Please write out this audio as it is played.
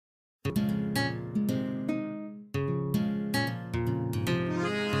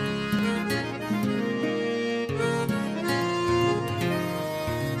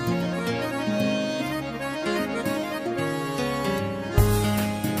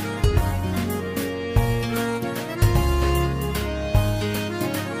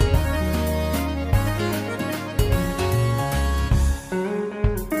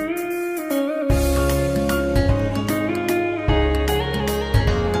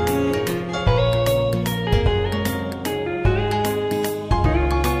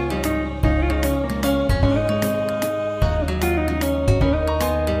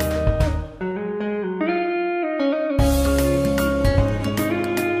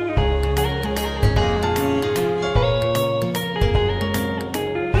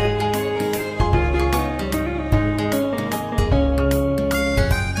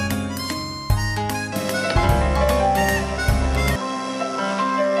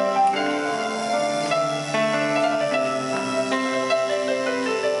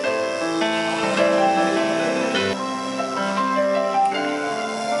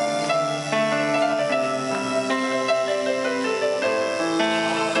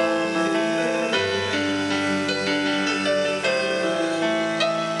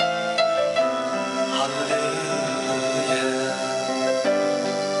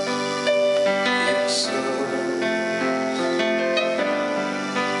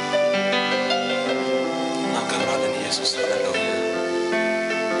ኢየሱስ ሃሌሉያ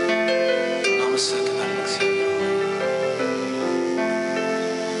እናመሰግናለን እግዚአብሔር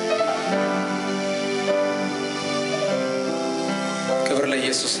ክብር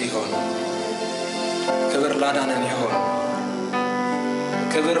ለኢየሱስ ይሁን ክብር ላዳነን ይሁን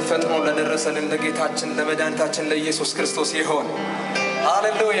ክብር ፈጥኖ ለደረሰልን ለጌታችን ለመድኃኒታችን ለኢየሱስ ክርስቶስ ይሁን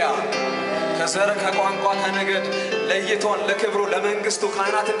ሃሌሉያ ከዘር ከቋንቋ ከነገድ ለይቶን ለክብሩ ለመንግስቱ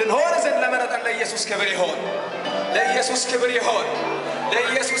ካህናት እንድንሆን ዘንድ ለመረጠን ለኢየሱስ ክብር ይሁን ለኢየሱስ ክብር ይሁን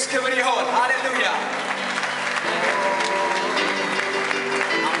ለኢየሱስ ክብር ይሁን ሃሌሉያ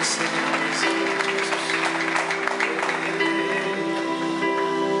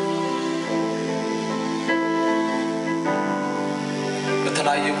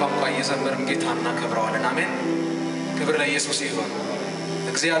በተለያየ ቋንቋ እየዘመርን ጌታን እናከብረዋለን አሜን ክብር ለኢየሱስ ይሁን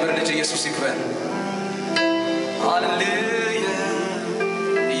እግዚአብሔር ልጅ ኢየሱስ ይክበር ሃሌሉያ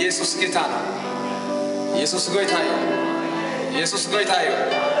ኢየሱስ ጌታ ነው ኢየሱስ ጌታ ነው ኢየሱስ ጌታ ነው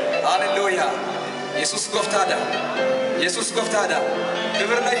ሃሌሉያ ኢየሱስ ጎፍታዳ ኢየሱስ ጎፍታዳ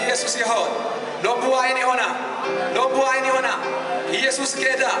ክብር ለኢየሱስ ይሁን ሎቡ አይን ሆና ኢየሱስ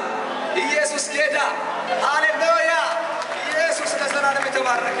ጌታ ሃሌሉያ ኢየሱስ ለዘላለም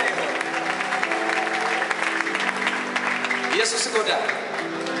የተባረከ ይሁን ኢየሱስ ጎዳ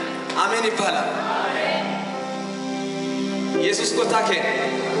አሜን ይባላል ኢየሱስ ጎታከ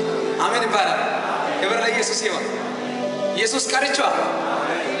አሜን ይባላል ክብር ለኢየሱስ ይሁን ኢየሱስ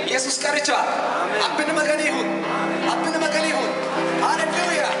ቀርቻ አብን መገን ይሁን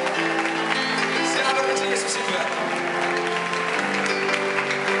ሃሌሉያ ስለአበረች ኢየሱስ ይባላል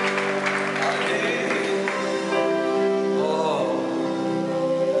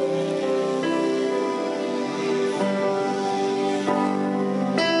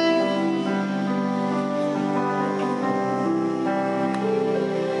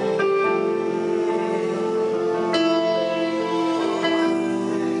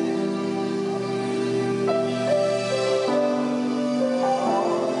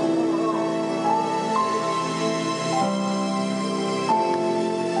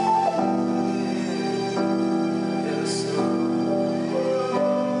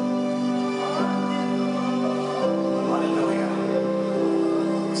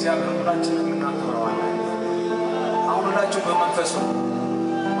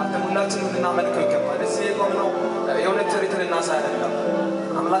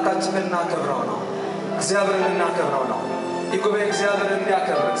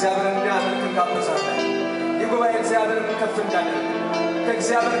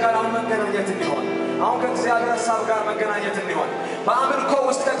ከእግዚአብሔር ጋር መገናኘት እንዲሆን አሁን ከእግዚአብሔር ሐሳብ ጋር መገናኘት እንዲሆን በአምልኮ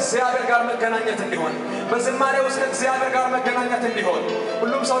ውስጥ ከእግዚአብሔር ጋር መገናኘት እንዲሆን በዝማሬ ውስጥ ከእግዚአብሔር ጋር መገናኘት እንዲሆን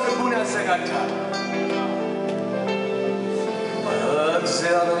ሁሉም ሰው ልቡን ያዘጋጃል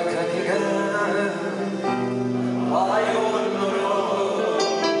እግዚአብሔር ከኔ ጋር ባይሆን ኖሮ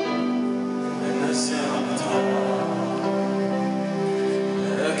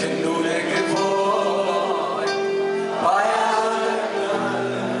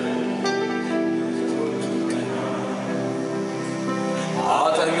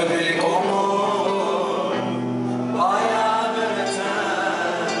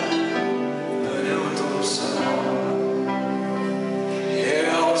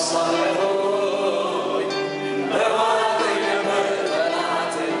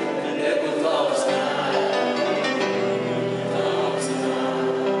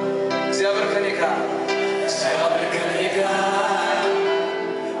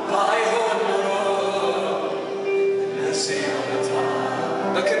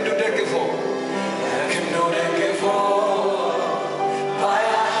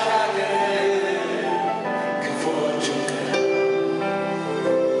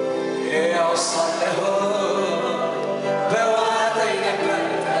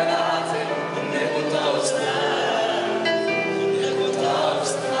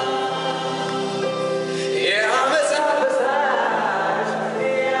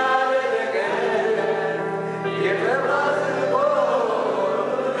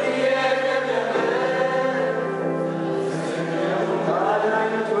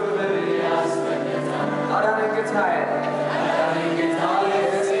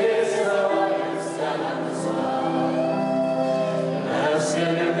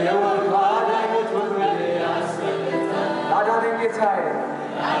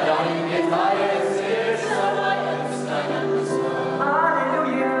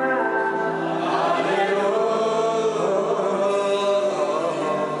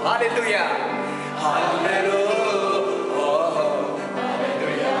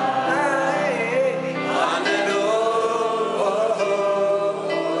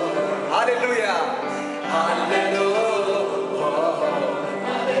Hallelujah.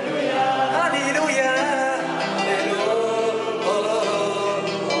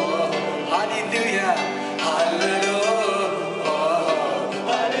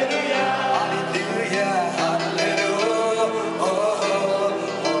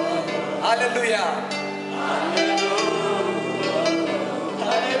 Hallelujah.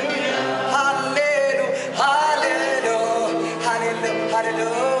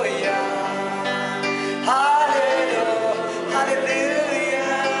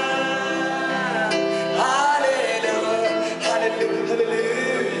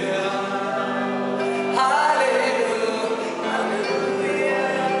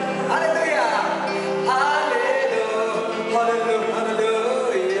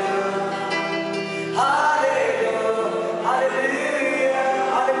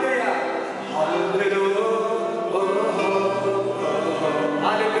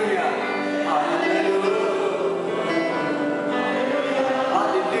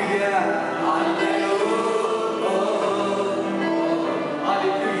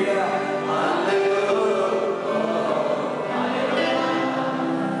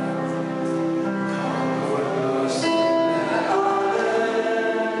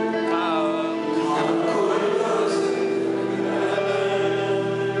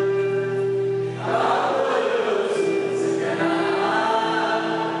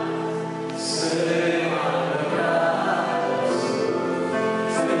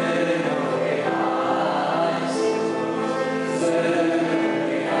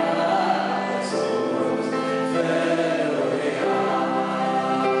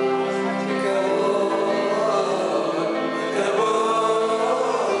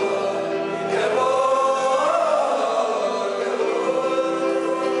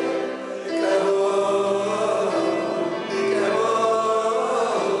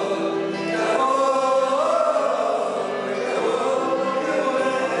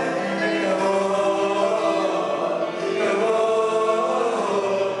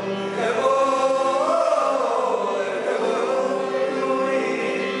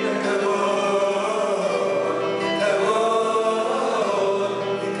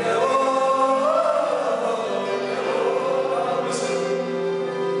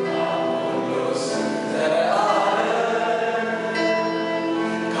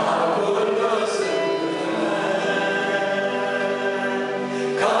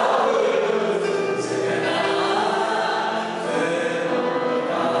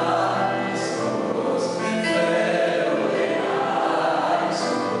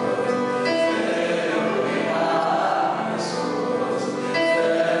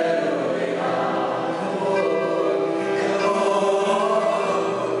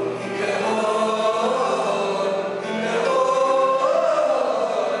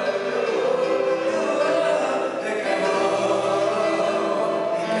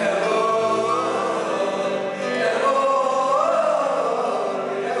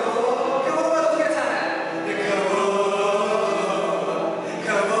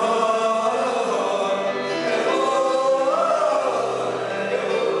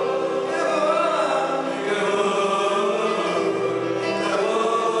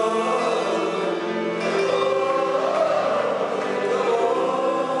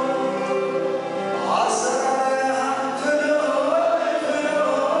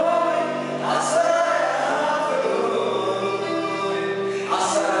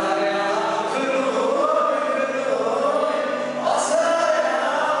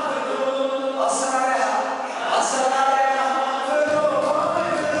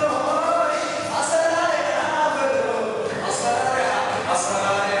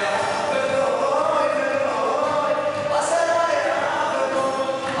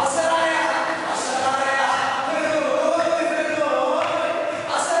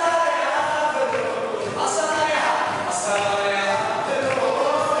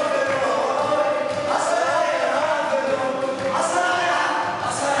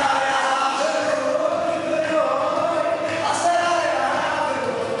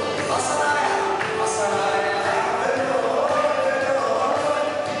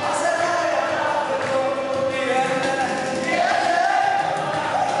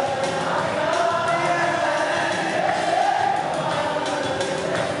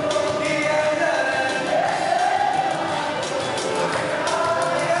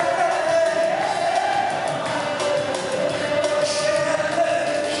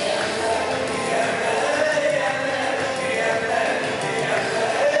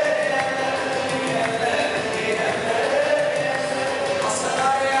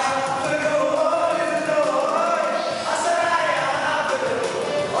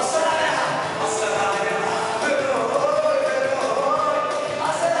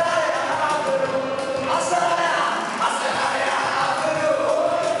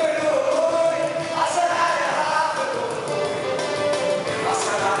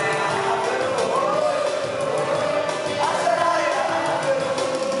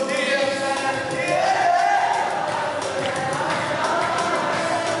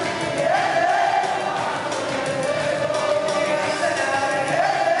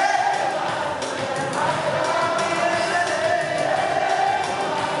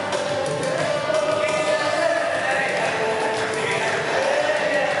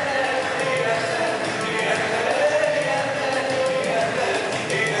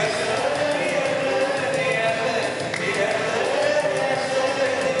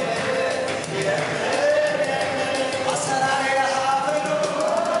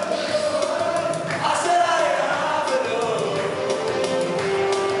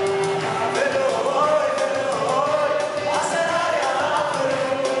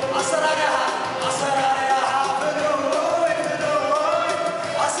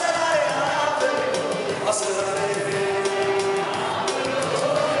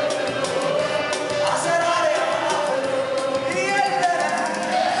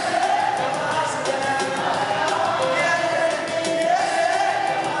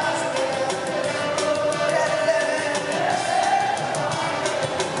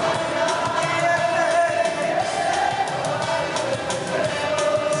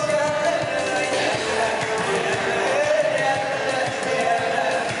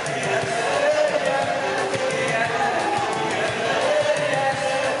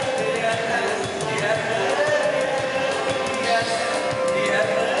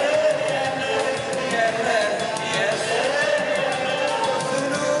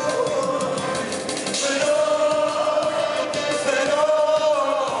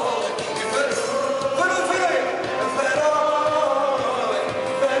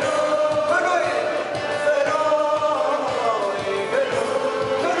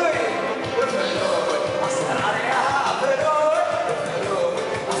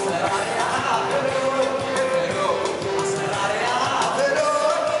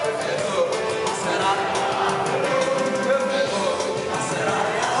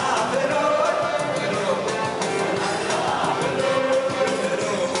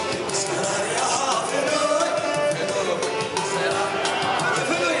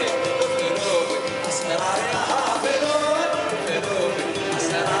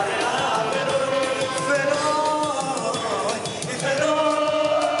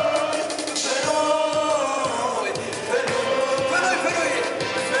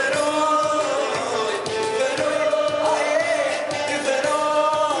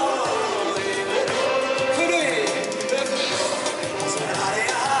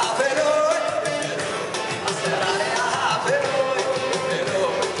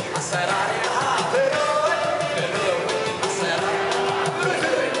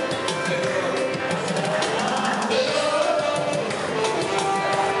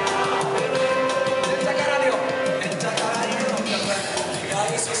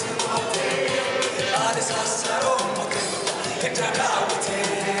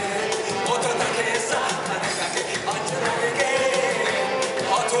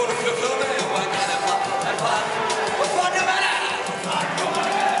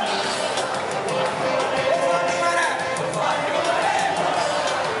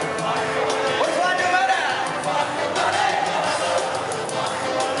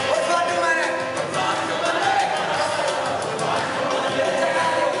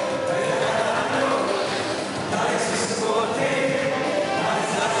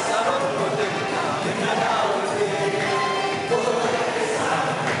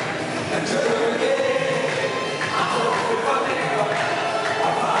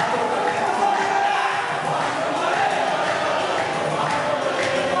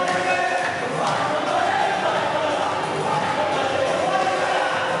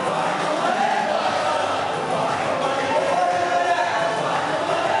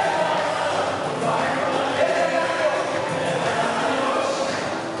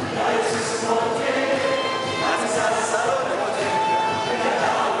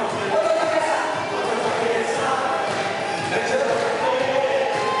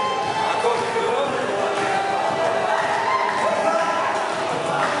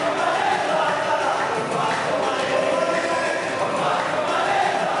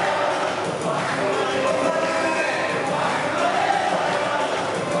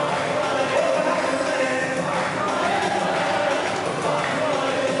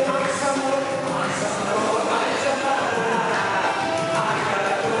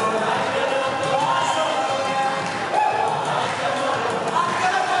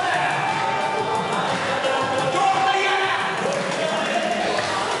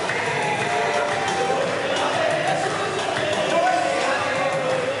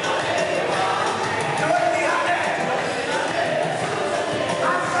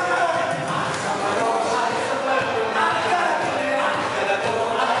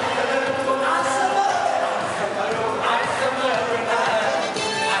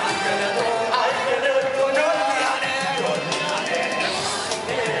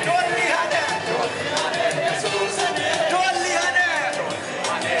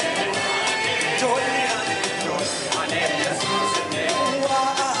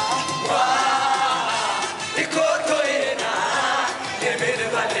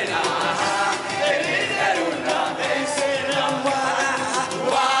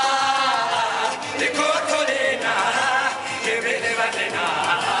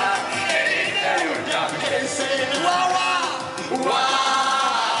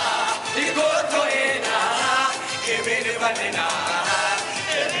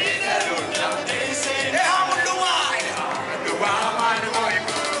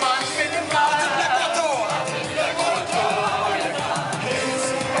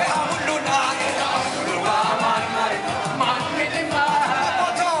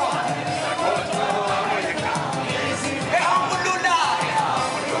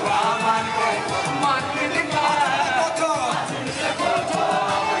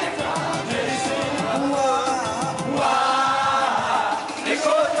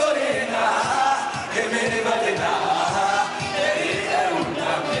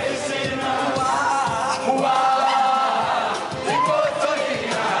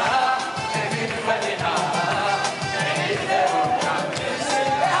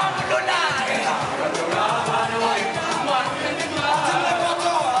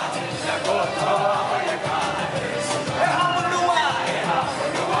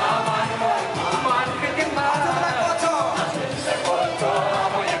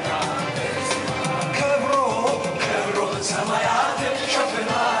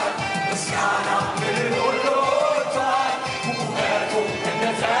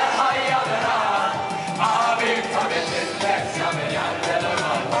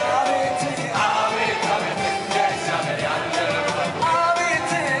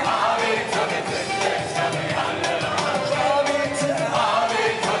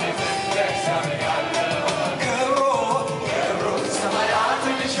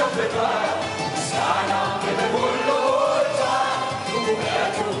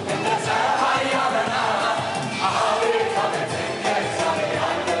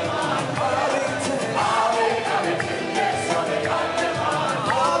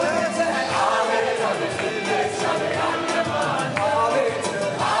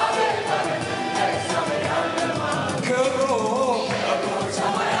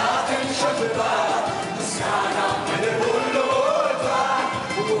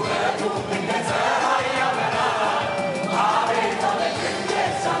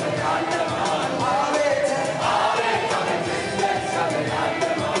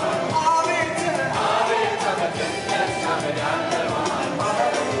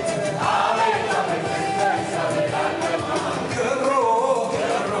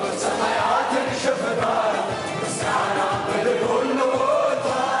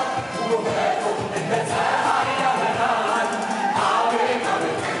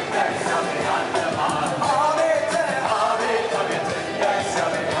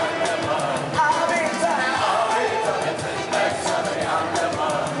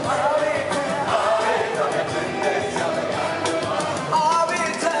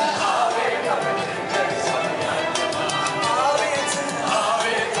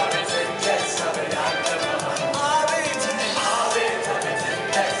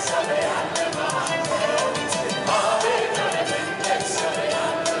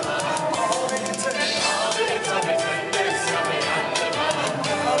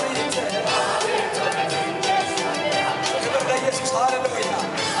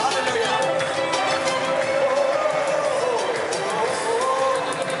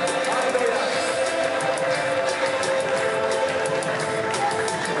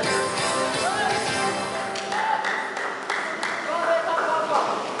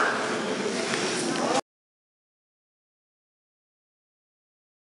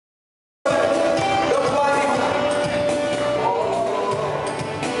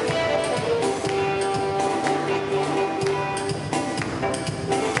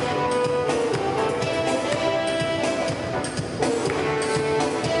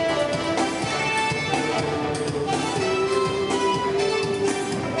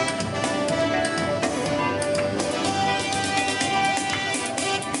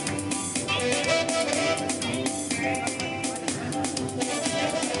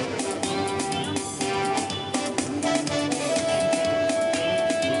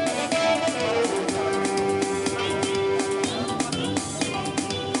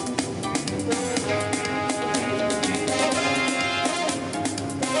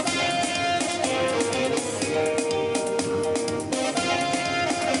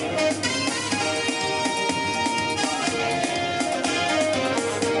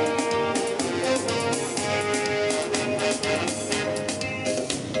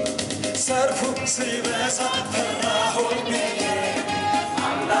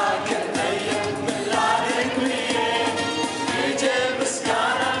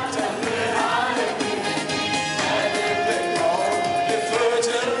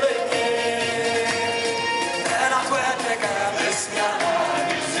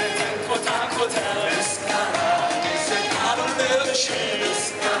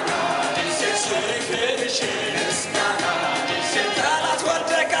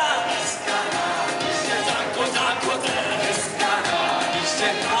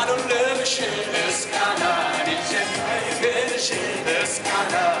 ቃሉን ለብሼ ምስጋናን ይዤ ይዤ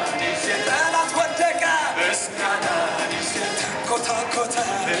ምስጋናን ይዤ ጠላት ወደቀ ምስጋናን ይዤ ተንኮታኮተ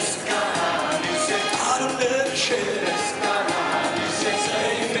ምስጋናን ይዤ ቃሉን ለብሼ ምስጋናን ይዤ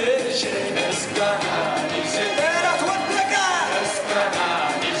ይዤ ምስጋናን ይዤ ጠላት ወደቀ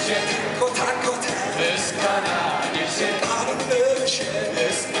ምስጋናን ይዤ ተንኮታኮተ ምስጋናን ይዤ ቃሉን ለብሼ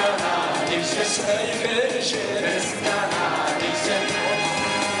ምስጋናን ይዤ ይዤ ምስጋናን ይዤ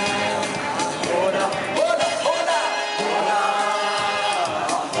ሆላ ሆላ ሆላ ሆላ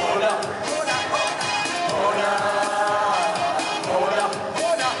ሆላ ሆላ ሆላ ሆላ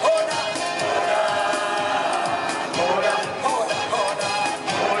ሆላ ሆላ ሆላ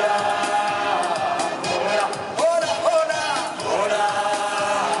ሆላ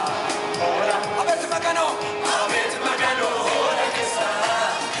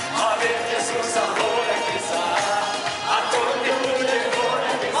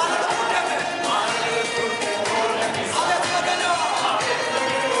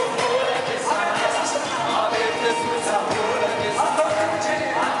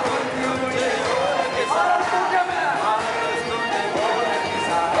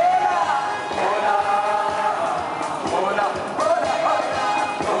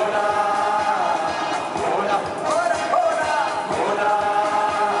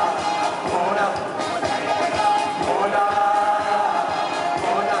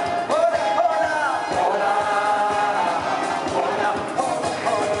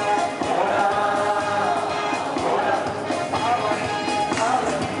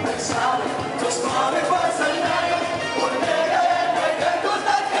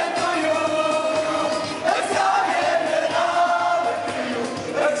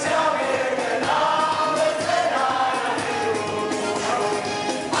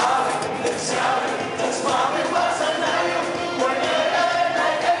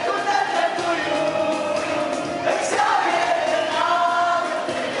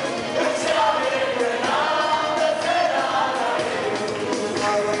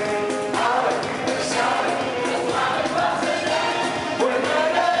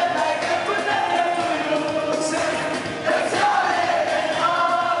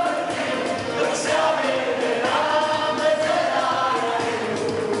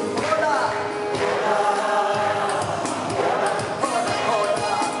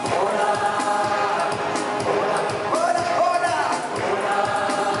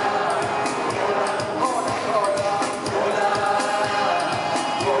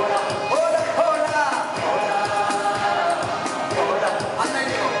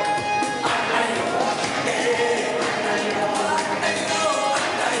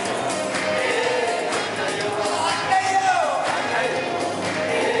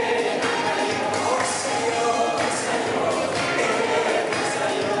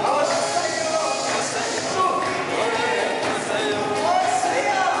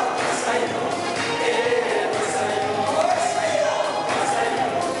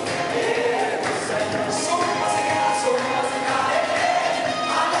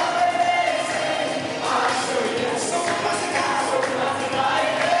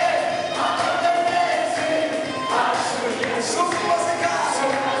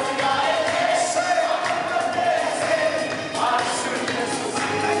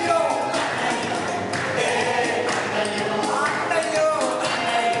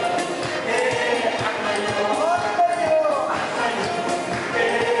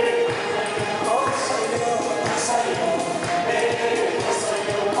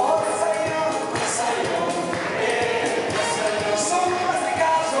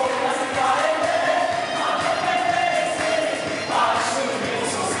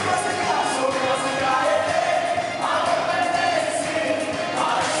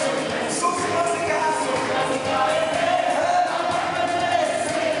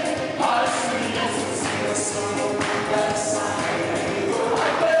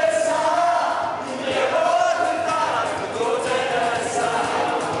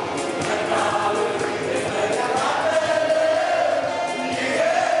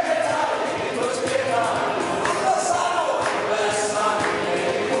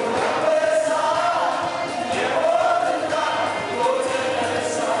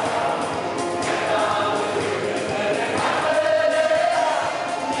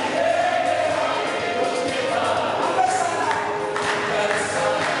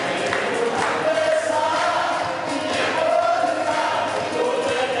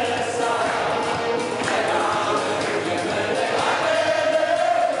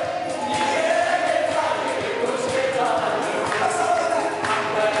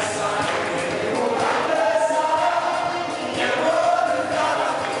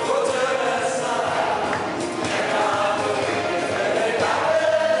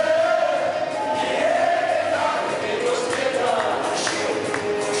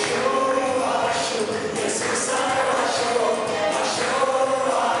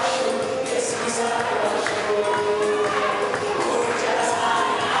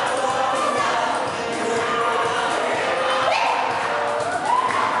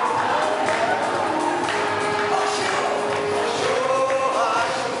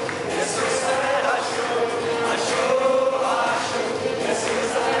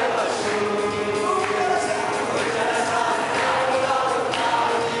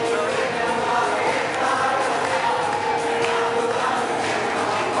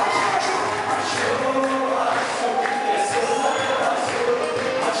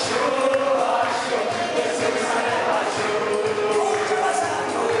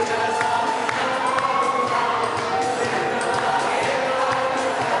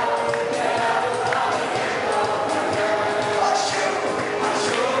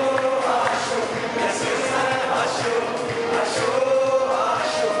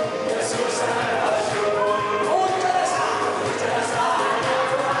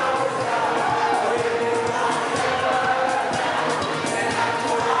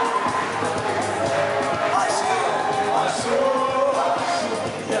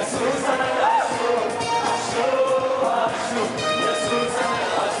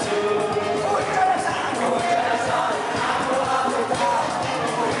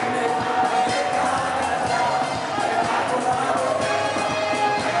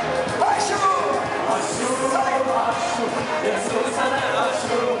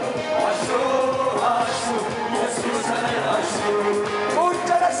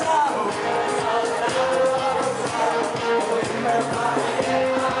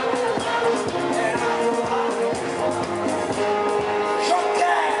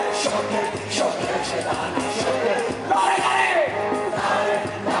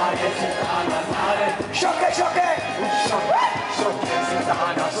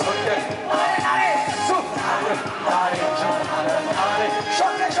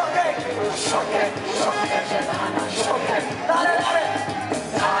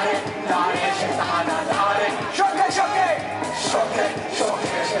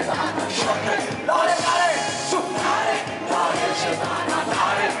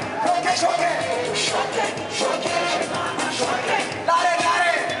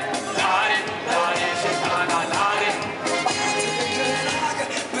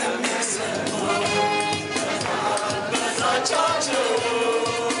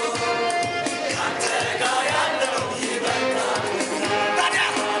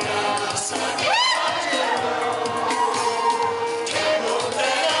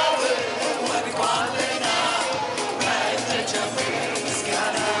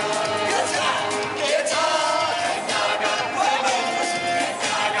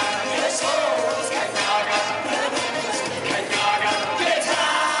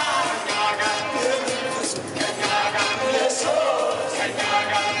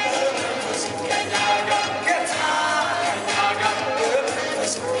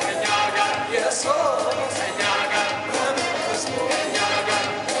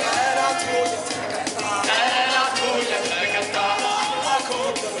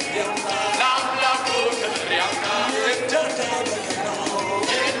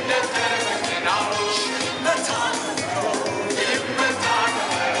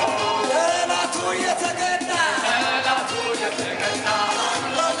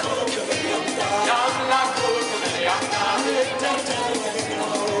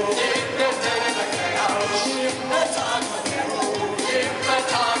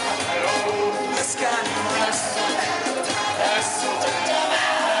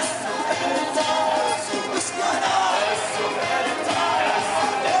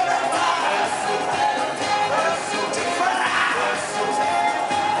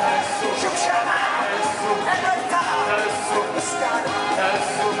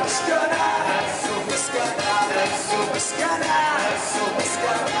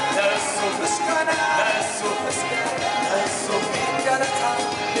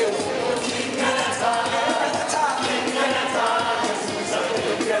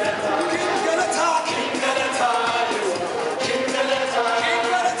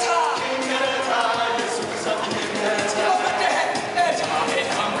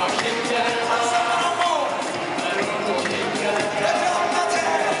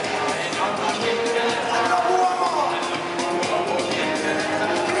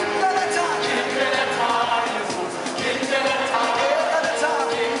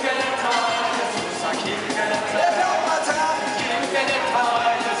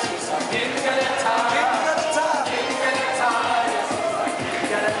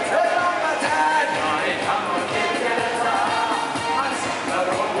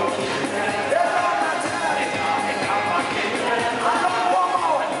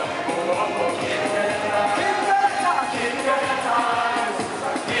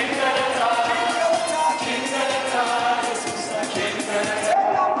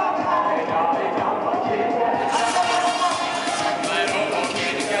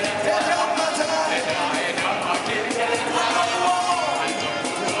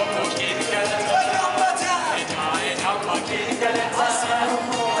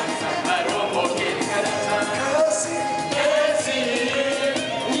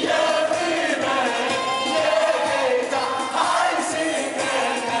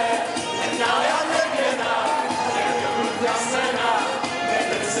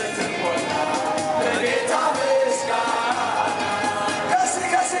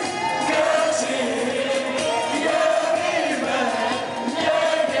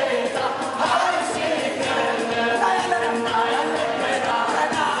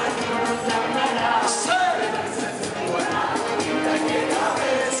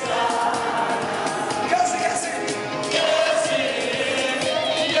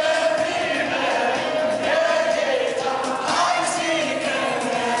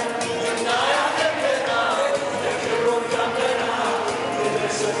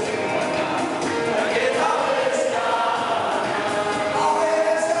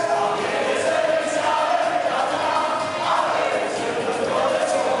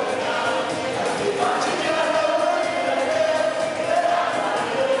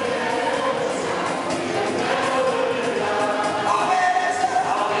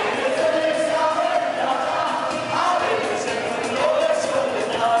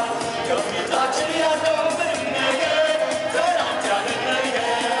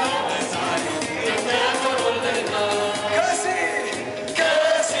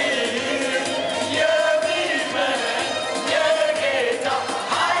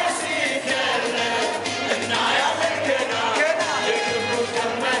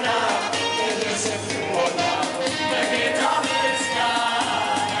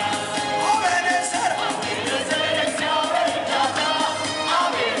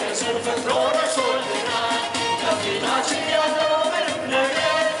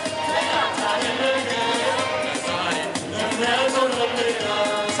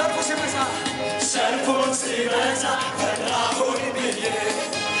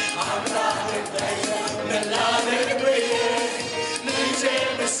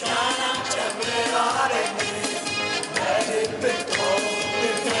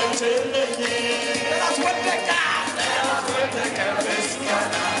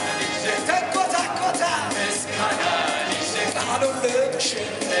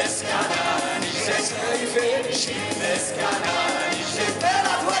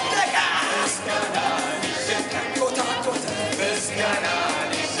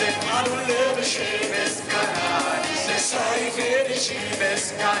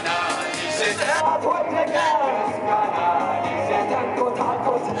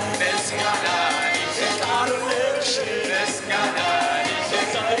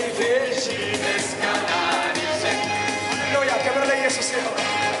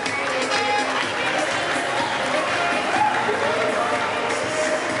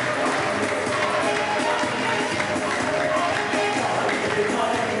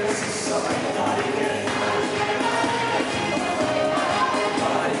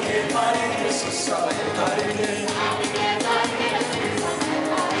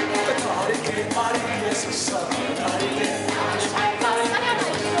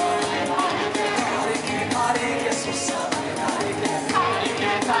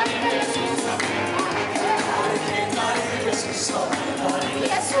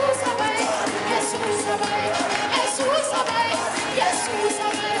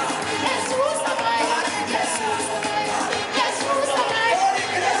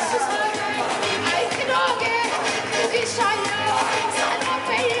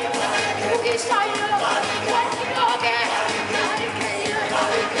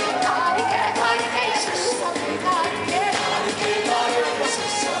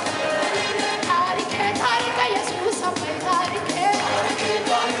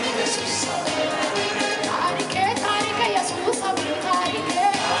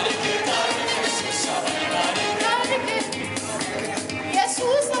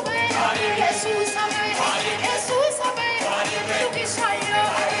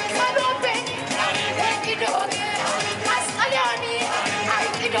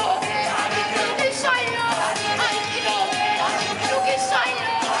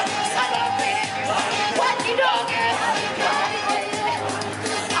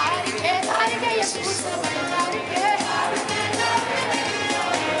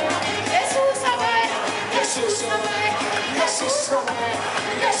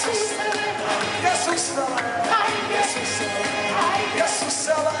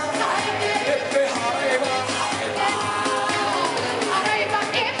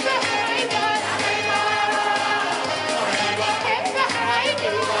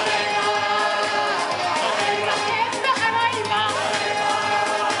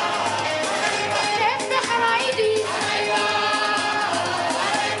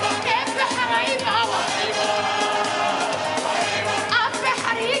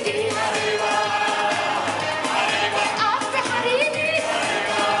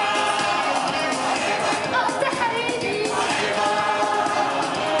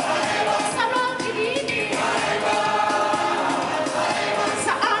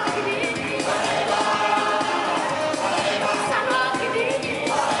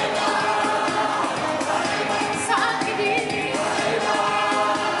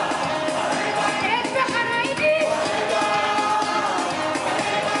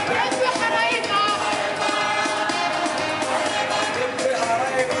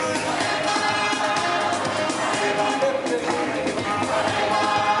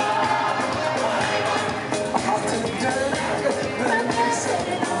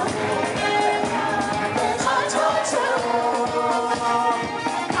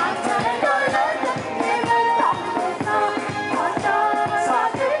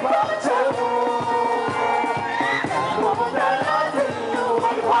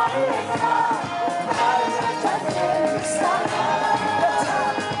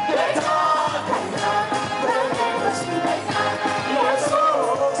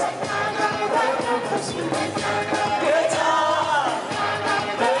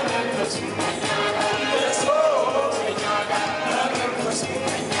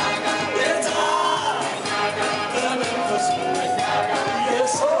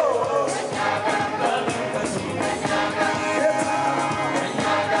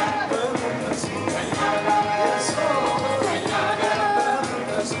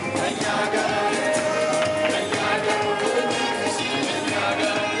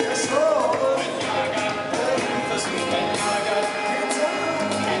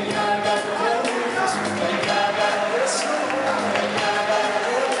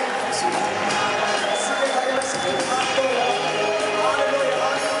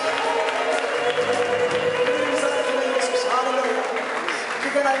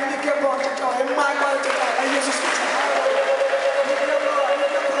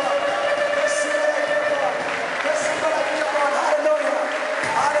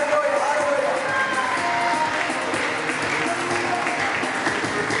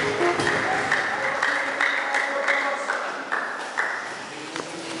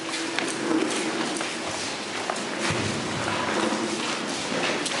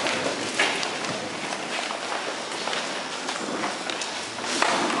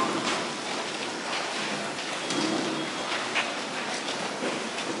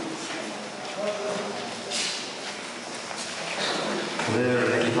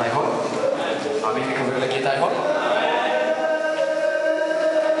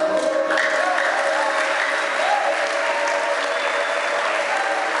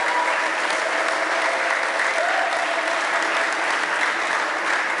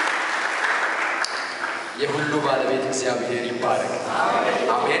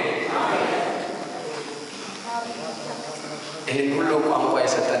ይሄን ሁሉ ቋንቋ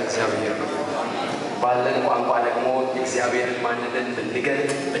የሰጠን እግዚአብሔር ነው። ባለን ቋንቋ ደግሞ እግዚአብሔርን ማንነት ብንገልጥ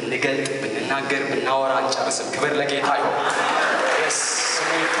ብንናገር ብናወራ አንጨርስም። ክብር ለጌታ ይሁን። yes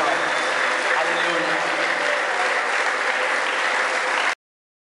ሃሌሉያ።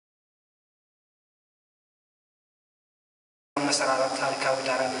 መሰራራት ታሪካዊ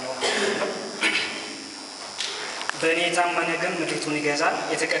ዳራ ነው። በእኔ የታመነ ግን ምድሪቱን ይገዛል፣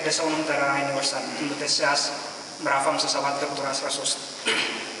 የተቀደሰውንም ተራራን ይወርሳል። ኢሳይያስ ምዕራፍ 57 ቁጥር 13።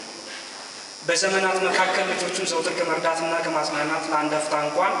 በዘመናት መካከል ልጆቹን ዘውትር ከመርዳትና ከማጽናናት ለአንድ አፍታ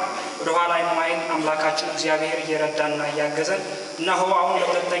እንኳን ወደ ኋላ የማይል አምላካችን እግዚአብሔር እየረዳንና እያገዘን እነሆ አሁን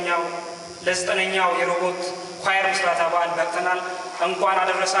ለ9ኛው የሮቦት ኳየር ምስረታ በዓል በቅተናል። እንኳን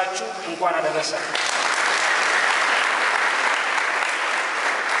አደረሳችሁ፣ እንኳን አደረሰን።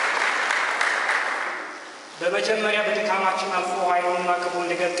 በመጀመሪያ በድካማችን አልፎ ኃይሉንና ክብሩን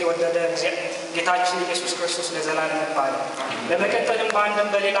ሊገልጥ የወደደ ጌታችን ኢየሱስ ክርስቶስ ለዘላለም ይባረክ። በመቀጠልም በአንድም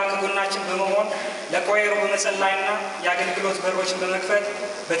በሌላ ከጎናችን በመሆን ለኳየሩ በመጸለይና የአገልግሎት በሮችን በመክፈት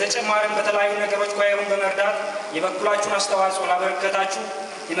በተጨማሪም በተለያዩ ነገሮች ኳየሩን በመርዳት የበኩላችሁን አስተዋጽኦ ላበረከታችሁ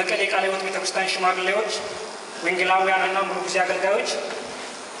የመቀሌ ቃለ ሕይወት ቤተክርስቲያን ሽማግሌዎች፣ ወንጌላውያንና ሙሉ ጊዜ አገልጋዮች፣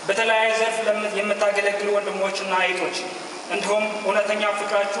 በተለያየ ዘርፍ የምታገለግሉ ወንድሞችና እህቶች እንዲሁም እውነተኛ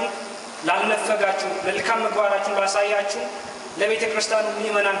ፍቅራችሁ ላልነፈጋችሁ መልካም ምግባራችሁን ላሳያችሁ ለቤተ ክርስቲያኑ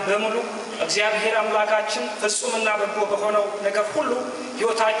ምእመናን በሙሉ እግዚአብሔር አምላካችን ፍጹምና በጎ በሆነው ነገር ሁሉ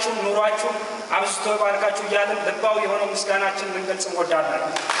ሕይወታችሁን ኑሯችሁን አብዝቶ ይባርካችሁ እያልን ልባዊ የሆነው ምስጋናችን ልንገልጽ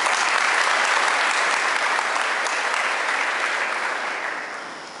እንወዳለን።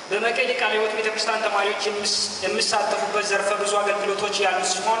 በመቀሌ ቃለ ሕይወት ቤተክርስቲያን ተማሪዎች የሚሳተፉበት ዘርፈ ብዙ አገልግሎቶች ያሉት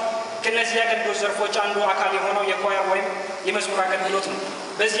ሲሆን ከነዚህ አገልግሎት ዘርፎች አንዱ አካል የሆነው የኳየር ወይም የመዝሙር አገልግሎት ነው።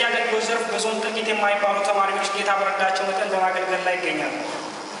 በዚህ አገልግሎት ዘርፍ ብዙም ጥቂት የማይባሉ ተማሪዎች ጌታ በረዳቸው መጠን በማገልገል ላይ ይገኛሉ።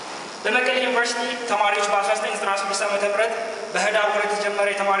 በመቀሌ ዩኒቨርሲቲ ተማሪዎች በ1996 ዓ.ም በህዳር ወር የተጀመረ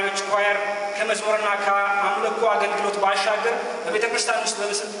የተማሪዎች ኳየር ከመዝሙርና ከአምልኮ አገልግሎት ባሻገር በቤተክርስቲያን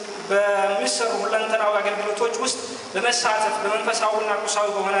ውስጥ በሚሰሩ ሁለንተናዊ አገልግሎቶች ውስጥ በመሳተፍ በመንፈሳዊና ቁሳዊ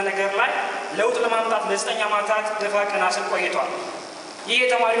በሆነ ነገር ላይ ለውጥ ለማምጣት ለ9 ዓመታት ደፋ ቀና ሲል ቆይቷል። ይህ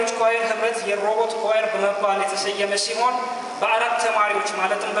የተማሪዎች ኳየር ህብረት የሮቦት ኳየር በመባል የተሰየመ ሲሆን በአራት ተማሪዎች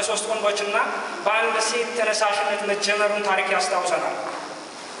ማለትም በ3 ወንዶችና በአንድ ሴት ተነሳሽነት መጀመሩን ታሪክ ያስታውሰናል።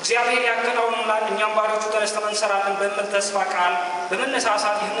 እግዚአብሔር ያከናውኑናል፣ እኛም ባሪዎቹ ተነስተን እንሰራለን በሚል ተስፋ ቃል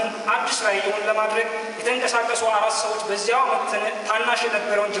በመነሳሳት ይህንን አዲስ ራዕይውን ለማድረግ የተንቀሳቀሱ 4 ሰዎች በዚያው ዓመት ታናሽ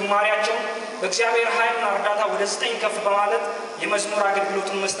የነበረውን ጅማሬያቸውን በእግዚአብሔር ኃይልና እርዳታ ወደ 9 ከፍ በማለት የመዝሙር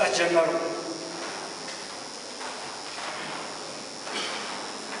አገልግሎቱን መስጠት ጀመሩ።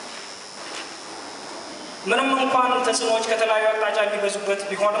 ምንም እንኳን ተጽዕኖዎች ከተለያዩ አቅጣጫ የሚበዙበት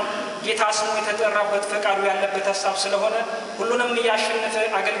ቢሆንም ጌታ ስሙ የተጠራበት ፈቃዱ ያለበት ሀሳብ ስለሆነ ሁሉንም እያሸነፈ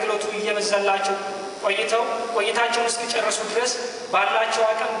አገልግሎቱ እየበዛላቸው ቆይታቸውን እስኪጨርሱ ድረስ ባላቸው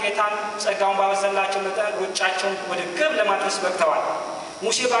አቅም ጌታን ጸጋውን ባበዛላቸው መጠን ሩጫቸውን ወደ ግብ ለማድረስ በቅተዋል።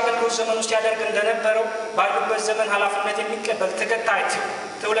 ሙሴ በአገልግሎት ዘመን ውስጥ ያደርግ እንደነበረው ባሉበት ዘመን ኃላፊነት የሚቀበል ተከታይ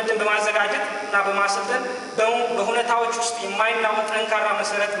ትውልድን በማዘጋጀት እና በማሰልጠን በሁኔታዎች ውስጥ የማይናወጥ ጠንካራ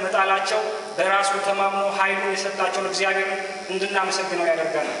መሰረት መጣላቸው በራሱ ተማምኖ ኃይሉን የሰጣቸውን እግዚአብሔር እንድናመሰግነው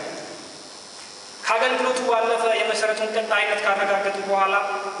ያደርጋል። ከአገልግሎቱ ባለፈ የመሰረቱን ቀጣይነት ካረጋገጡ በኋላ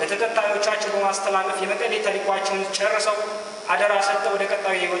ለተከታዮቻቸው በማስተላለፍ የመቀሌ ተልዕኳቸውን ጨርሰው አደራ ሰጥተው ወደ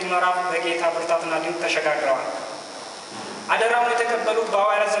ቀጣዩ የሕይወት ምዕራፍ በጌታ ብርታትና ድንቅ ተሸጋግረዋል። አደራውን የተቀበሉት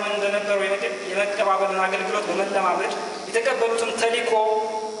በሐዋርያት ዘመን እንደነበረው የመቀባበልን አገልግሎት በመለማመድ የተቀበሉትን ተልዕኮ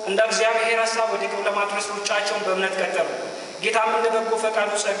እንደ እግዚአብሔር ሐሳብ ወደ ግብ ለማድረስ ሩጫቸውን በእምነት ቀጠሉ። ጌታም እንደ በጎ ፈቃዱ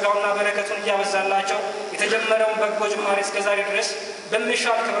ጸጋውና በረከቱን እያበዛላቸው የተጀመረውን በጎ ጅማሬ እስከዛሬ ድረስ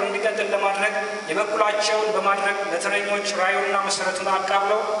በሚሻል ክብር እንዲቀጥል ለማድረግ የበኩላቸውን በማድረግ ለተረኞች ራዕዩንና መሰረቱን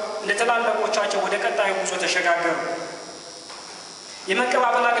አቃብለው እንደ ታላላቆቻቸው ወደ ቀጣዩ ጉዞ ተሸጋገሩ።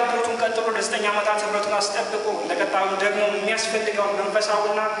 የመቀባበል አገልግሎቱን ቀጥሎ ለ9 ዓመታት ህብረቱን አስጠብቆ ለቀጣዩ ደግሞ የሚያስፈልገውን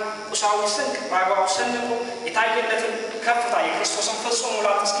መንፈሳዊና ቁሳዊ ስንቅ በአግባቡ ሰንቆ የታየለትን ከፍታ የክርስቶስን ፍጹም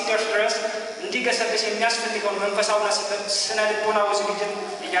ሙላት እስኪደርስ ድረስ እንዲገሰግስ የሚያስፈልገውን መንፈሳዊና ስነ ልቦናዊ ዝግጅት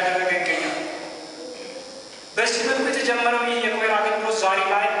እያደረገ ይገኛል። በዚህ መልኩ የተጀመረው ይህ የኳየር አገልግሎት ዛሬ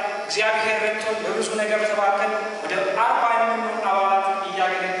ላይ እግዚአብሔር ረድቶን በብዙ ነገር ተባርከን ወደ 40 የሚሆኑ አባላት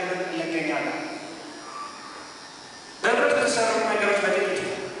እያገለገልን እንገኛለን። በህብረት የተሰሩ ነገሮች በጥቂቱ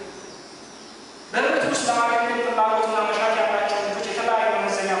በህብረት ውስጥ ለማገልገል ፍላጎትና መሻት ያላቸው ልጆች የተለያዩ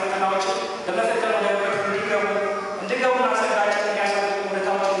መመዘኛ ፈተናዎችን በመፈተን ወደ ህብረቱ እንዲገቡና ጸጋቸውን የሚያሳድጉ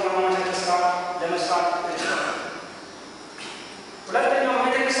ሁኔታዎችን በማመቻቸት ስራ ለመስራት ተችሏል። ሁለተኛው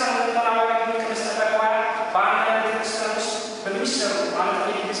ቤተክርስቲያን ሁለንተናዊ አገልግሎት ከመስጠት አኳያ በአንድ ቤተክርስቲያን ውስጥ በሚሰሩ አንድ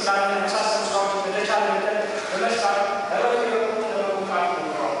ጽላትን የመሳሰሉ ስራዎች በተቻለ መጠን በመስራት ህብረቱ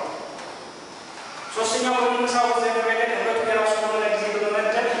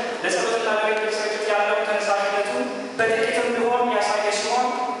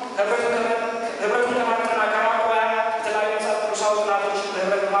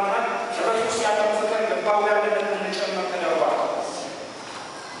በውሃው ያለበት እንጨምር ተደርጓል።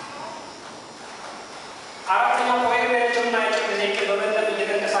 አራተኛው ወይም የረጅምና የአጭር ጊዜ ዕቅድ በመንደፍ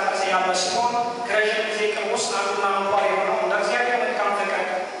እየተንቀሳቀሰ ያለ ሲሆን ከረዥም ጊዜ ዕቅድ ውስጥ አንዱና አንኳር የሆነው እንደ እግዚአብሔር መልካም ፈቃድ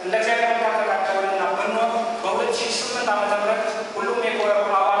ከሆነና ብንኖር በ2008 ዓመተ ምህረት ሁሉም የኮሩ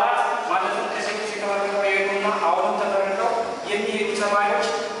አባላት ማለትም ከዚህ ጊዜ ተመርቀው የሄዱና አሁንም ተመርቀው የሚሄዱ ተማሪዎች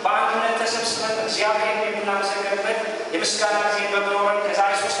በአንድነት ተሰብስበን እግዚአብሔር የምናመሰግንበት የምስጋና ጊዜ በመኖረን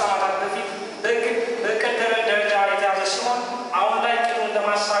ከዛሬ 3 ዓመታት በፊት በዕቅድ ደረጃ የተያዘ ሲሆን አሁን ላይ ዕቅዱን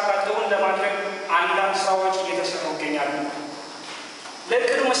ለማሳካት ለማድረግ አንዳንድ ስራዎች እየተሰሩ ይገኛሉ።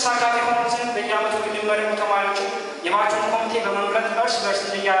 ለዕቅዱ መሳካት የሆነ ዘንድ በየዓመቱ የሚመረቁ ተማሪዎችን የማቹን ኮሚቴ በመምረጥ እርስ በርስ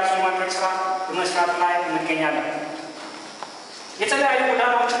እንዲያያዙ የማድረግ ስራ በመስራት ላይ እንገኛለን። የተለያዩ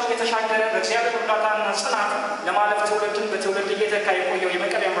ጎዳናዎችን እየተሻገረ በእግዚአብሔር እርዳታና ጽናት ለማለፍ ትውልድን በትውልድ እየተካ የቆየው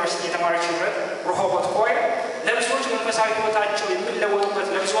የመቀሌ ዩኒቨርሲቲ የተማሪዎች ህብረት ሮሆቦት ኮይ ለብዙዎች መንፈሳዊ ህይወታቸው የሚለወጡበት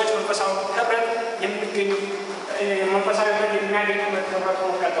ለብዙዎች መንፈሳዊ ህብረት የሚያገኙበት ህብረት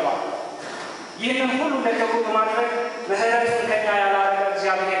ሆኖ ቀጥሏል። ይህንን ሁሉ ለክብሩ በማድረግ ምህረቱን ከኛ ያላረገ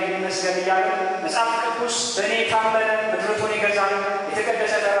እግዚአብሔር ይመስገን እያለ መጽሐፍ ቅዱስ በእኔ የታመነ ምድሪቱን ይገዛል፣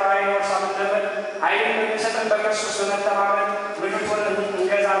 የተቀደሰ ተራራዬን ይወርሳል እንደሚል ኃይልን በሚሰጠን በክርስቶስ በመተማመን ምድሪቱን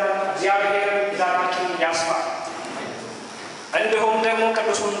እንገዛለን። እግዚአብሔር ግዛታችንን ያስፋል። እንዲሁም ደግሞ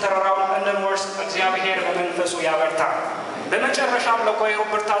ቅዱሱን ተራራውን እንድንወርስ እግዚአብሔር በመንፈሱ ያበርታል። በመጨረሻም ለኮይሩ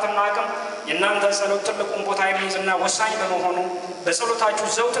ብርታትና አቅም የእናንተ ጸሎት ትልቁን ቦታ የሚይዝና ወሳኝ በመሆኑ በጸሎታችሁ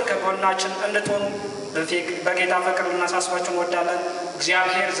ዘውትር ከጎናችን እንድትሆኑ በጌታ ፍቅር ልናሳስባችሁ እንወዳለን።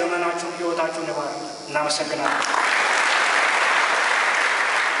 እግዚአብሔር ዘመናችሁን ሕይወታችሁን ይባርክ። እናመሰግናለን።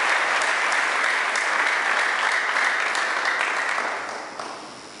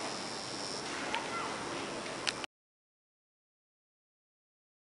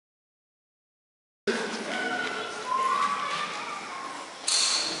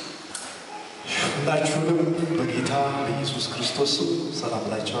 ሁላችሁንም በጌታ በኢየሱስ ክርስቶስ ሰላም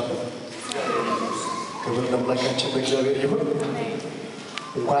ላችኋለሁ። ክብር ለአምላካችን ለእግዚአብሔር ይሁን።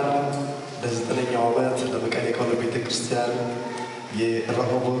 እንኳን ለ9ኛው ዓመት ለመቀሌ ኮሌጅ ቤተክርስቲያን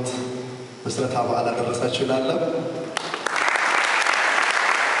የረሆቦት ምስረታ በዓል አደረሳችሁ እላለሁ።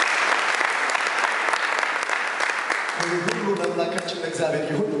 ሁሉ ለአምላካችን ለእግዚአብሔር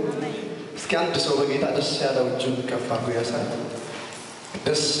ይሁን። እስኪ አንድ ሰው በጌታ ደስ ያለው እጁን ከፍ አድርጎ ያሳይ።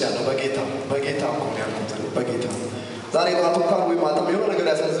 ደስ ያለው በጌታ ነው ያልኩት። በጌታ ዛሬ ማታ እንኳን ወይ ማታ የሆነ ነገር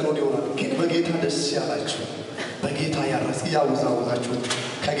ያሳዝነው ይሆናል፣ ግን በጌታ ደስ ያላችሁ በጌታ ያረስ ያውዛውዛችሁ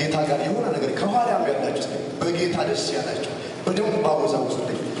ከጌታ ጋር የሆነ ነገር ከኋላም ያላችሁ በጌታ ደስ ያላችሁ በደንብ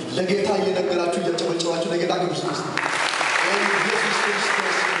አውዛውዙልኝ። ለጌታ እየነገራችሁ እያጨበጨባችሁ ለጌታ ክርስቶስ ኢየሱስ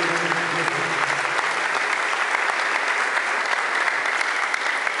ክርስቶስ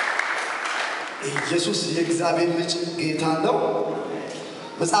ኢየሱስ የእግዚአብሔር ልጅ ጌታ ነው።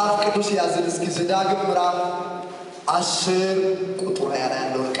 መጽሐፍ ቅዱስ ያዘን እስኪ ዘዳግም ምዕራፍ 10 ቁጥር 20 ላይ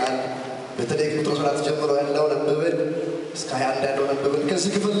ያለው ቃል በተለይ ቁጥር 4 ጀምሮ ያለው ነብብን እስከ 21 ያለው ነብብን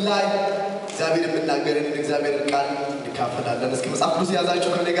ከዚህ ክፍል ላይ እግዚአብሔር የሚናገረን እግዚአብሔር ቃል እንካፈላለን። እስኪ መጽሐፍ ቅዱስ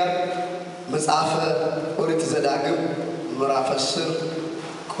ያዛችሁ ከኔ ጋር መጽሐፈ ኦሪት ዘዳግም ምዕራፍ 10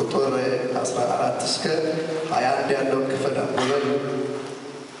 ቁጥር 14 እስከ 21 ያለው ክፍል አንብበን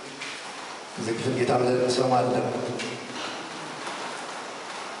እዚህ ክፍል ጌታ ብለን እንሰማለን።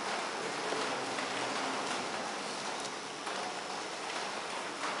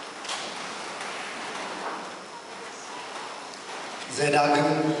 ዘዳግም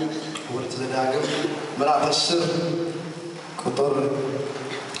ኦሪት ዘዳግም ምዕራፍ 10 ቁጥር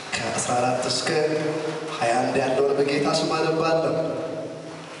ከ14 እስከ 21 ያለውን በጌታ ስም አነባለሁ።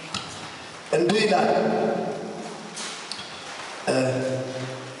 እንዲህ ይላል፣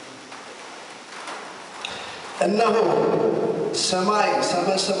 እነሆ ሰማይ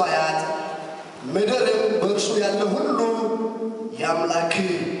ሰማያት ምድርም በእርሱ ያለ ሁሉ የአምላክ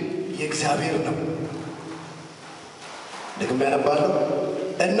የእግዚአብሔር ነው። ደግሜ ያነባለሁ።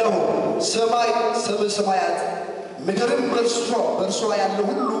 እነሆ ሰማይ ሰማያት ምድርም በእርሱ ያለ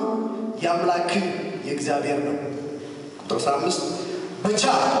ሁሉ የአምላክ የእግዚአብሔር ነው። ቁጥር 15 ብቻ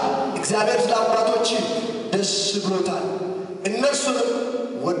እግዚአብሔር ስለ አባቶች ደስ ብሎታል፣ እነርሱንም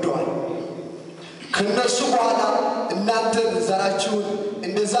ወደዋል። ከእነርሱ በኋላ እናንተን ዘራችሁን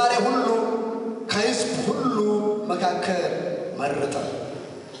እንደ ዛሬ ሁሉ ከሕዝብ ሁሉ መካከል መረጠ።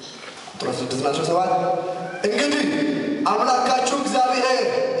 ቁጥር 16-17 እንግዲህ አምላካችሁ እግዚአብሔር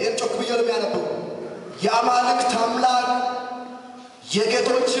የጮክ ብዬ ነው የሚያነበው የአማልክት አምላክ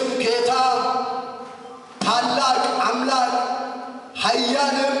የጌቶችም ጌታ ታላቅ አምላክ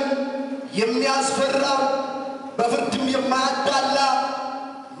ኃያልም የሚያስፈራ በፍርድም የማያዳላ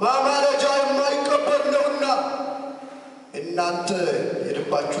ማማለጃ የማይቀበል ነውና እናንተ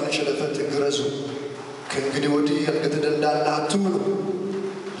የልባችሁን ሸለፈት ግረዙ፣ ከእንግዲህ ወዲህ አንገተ ደንዳና አትሁኑ።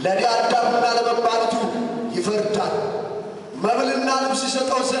 ለዲያዳምና ለመባልቱ ይፈርዳል። መብልና ልብስ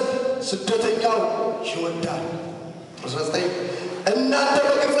ይሰጠው ዘንድ ስደተኛው ይወዳል። 19 እናንተ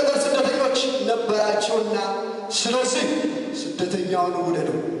በግብፅ ምድር ስደተኞች ነበራችሁና ስለዚህ ስደተኛውን ውደዱ።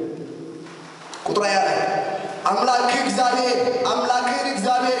 ቁጥር 20 አምላክህን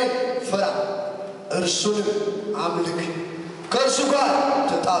እግዚአብሔርን ፍራ፣ እርሱንም አምልክ፣ ከእርሱ ጋር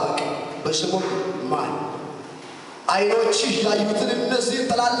ተጣበቅ፣ በስሙም ማል። ዓይኖችህ ያዩትን እነዚህን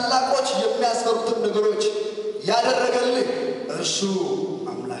ታላላቆች የሚያስፈሩትን ነገሮች ያደረገልህ እርሱ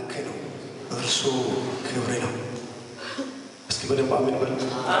አምላክ ነው፣ እርሱ ክብር ነው። እስኪ በደንብ አሜን በሉ።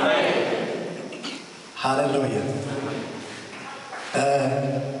 አሜን ሃሌሉያ።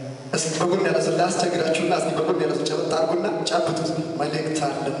 እስኪ በጎን ያለ ሰው ላስቸግራችሁና እስኪ በጎን ያለ ሰው ጨበጥ አድርጉና ጨብጡት። መልእክት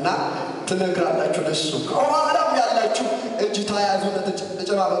አለና ትነግራላችሁ። ለሱ ከኋላም ያላችሁ እጅ ታያዙና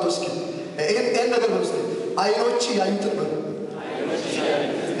ተጨባበጡ። እስኪ ይሄን ነገር ነው። እስኪ ዓይኖች ያዩትን በሉ።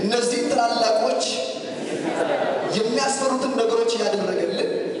 እነዚህ ታላላቆች የሚያስፈሩትን ነገሮች ያደረገልን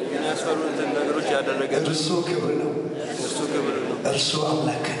እርሱ ክብር ነው፣ እርሱ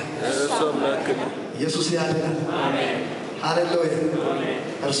አምላክ ነው፣ ኢየሱስ ያድናል። አሜን ሃሌሉያ።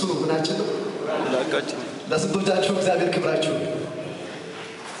 እርሱ ምናችን ነው? አምላካችን። ለስንቶቻችሁ እግዚአብሔር ክብራችሁ።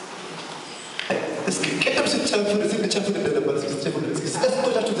 እስኪ ቅድም ስትጨፍር እንደነበር ስትጨፍር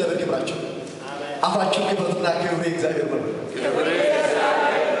ለስንቶቻችሁ እግዚአብሔር ክብራችሁ። አፋችሁ ክብርና ክብር እግዚአብሔር ነው።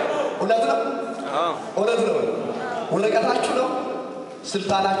 እውነት ነው። እውነት ነው። ወረቀታችሁ ነው፣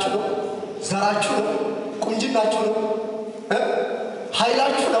 ስልጣናችሁ ነው፣ ዘራችሁ ነው፣ ቁንጅናችሁ ነው፣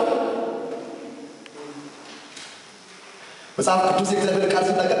 ኃይላችሁ ነው። መጽሐፍ ቅዱስ የእግዚአብሔር ቃል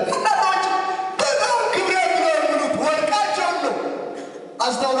ሲናገር እናቶች በጣም ክብር የሚሉት ወርቃቸውን ነው።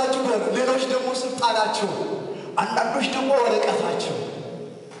 አስተውላችሁ ከሆነ ሌሎች ደግሞ ስልጣናቸው፣ አንዳንዶች ደግሞ ወረቀታቸው፣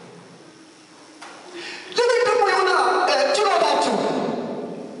 ሌሎች ደግሞ የሆነ ችሎታቸው፣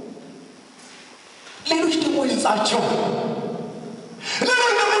 ሌሎች ደግሞ ህንጻቸው፣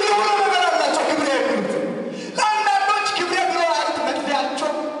 ሌሎች ደግሞ የሆነ ነገር አላቸው ክብር የሚሉት። ለአንዳንዶች ክብር ብሎ ያሉት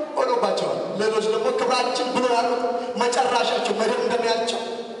መግቢያቸው ሆኖባቸዋል። ሌሎች ደግሞ ክብራችን ብሎ ያሉት መጨረሻቸው፣ መደምደሚያቸው፣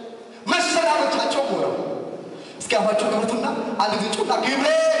 መሰናበቻቸው ሆነው። እስኪ አፋችሁ ከፍቱና አንድ ጊዜ ጩና ክብሬ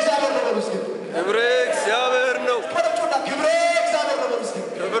እግዚአብሔር ነው በሉ። እስኪ ክብሬ እግዚአብሔር ነው። ጩና ክብሬ እግዚአብሔር ነው በሉ። እስኪ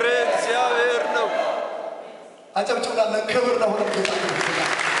ክብሬ እግዚአብሔር ነው። አጨብጭቡና ለክብር ነው ሆነ ጌታ ነው።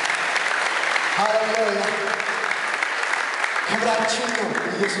 ሃሌሉያ። ክብራችን ነው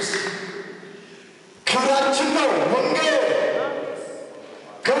ኢየሱስ፣ ክብራችን ነው ወንጌል፣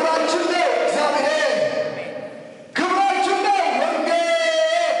 ክብራችን ነው እግዚአብሔር፣ ክብራችን ነው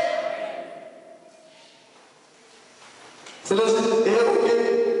ወንጌል። ስለዚህ ይሄ ወንጌል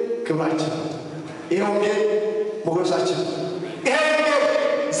ክብራችን ነው። ይሄ ወንጌል ሞገሳችን ነው። ይሄ ወንጌል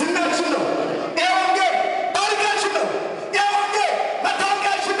ዝናችን ነው። ይሄ ወንጌል ታሪካችን ነው። ይሄ ወንጌል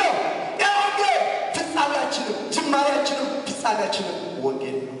መታወቂያችን ነው። ይሄ ወንጌል ፍጻሜያችንም ጅማሬያችንም ፍጻሜያችንም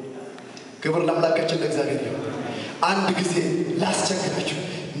ወንጌል ነው። ክብር ለአምላካችን ለእግዚአብሔር ይሁን። አንድ ጊዜ ላስቸግራችሁ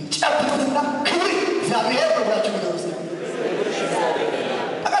ጨብጡትና ክብር እግዚአብሔር ነው ብላችሁ ነው።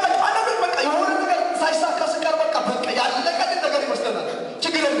 በቃ የሆነ ነገር ሳይሳካ ሲቀር በቃ ያለቀልን ነገር ይመስለናል።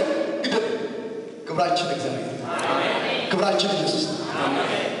 ችግር የለም ግን ክብራችን እግዚአብሔር፣ ክብራችን ኢየሱስ።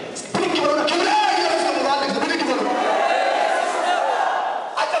 ብድግ በሉና ክብር ኢየሱስ ነው ማለት ነው። ብድግ በሉ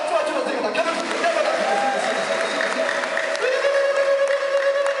አጨብጭባችሁ ነው ዘግታ ክብር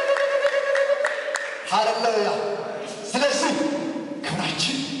ሃሌሉያ። ስለዚህ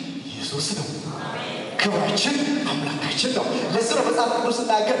ክብራችን ኢየሱስ ነው። ክብራችን አምላካችን ነው። ለዚህ ነው መጽሐፍ ቅዱስ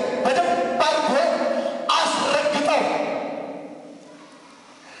ሲናገር በደንብ አድርጎ አስረግጠው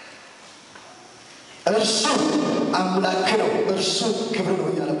እርሱ አምላክ ነው፣ እርሱ ክብር ነው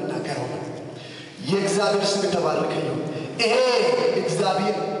እያለ የምናገረው ነው። የእግዚአብሔር ስም የተባረከ ነው። ይሄ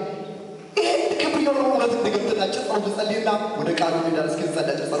እግዚአብሔር ይሄ ክብር የሆነው እውነት እንድገልጥና ጨጸሮ ብጸልይና ወደ ቃሉ ሄዳል። እስኪ ጸዳ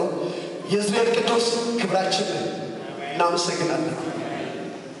ጨጸሮ የእግዚአብሔር ቅዱስ ክብራችን እናመሰግናለን።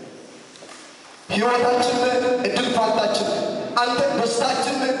 ሕይወታችን እድል ፋንታችን አንተ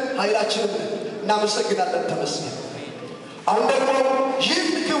ደስታችን ኃይላችን እናመሰግናለን። ተመስገን። አሁን ደግሞ ይህን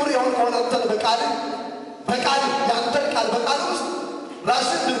ክብር የሆነ አንተን በቃል ያንተን ቃል በቃል ውስጥ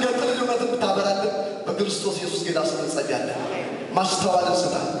ራስን እንድንገልጥ ልዩነት ብታበራለን በክርስቶስ ኢየሱስ ጌታ ስም እንጸልያለን። ማስተዋልን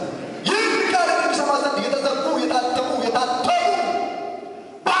ስጠን። ይህን ቃል የሚሰማ ዘንድ የተዘጉ የታተሙ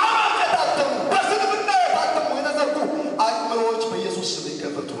በአማት የታተሙ በስልምና የታተሙ የተዘጉ አእምሮዎች በኢየሱስ ስም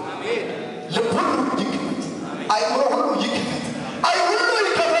ይከፈቱ። ልብ ሁሉ ይከፈት፣ አእምሮ ሁሉ ይከፈት፣ አይን ሁሉ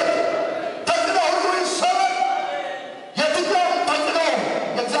ይከፈት፣ ተጽዕኖ ሁሉ ይሰበር። የትኛውም ተጽዕኖ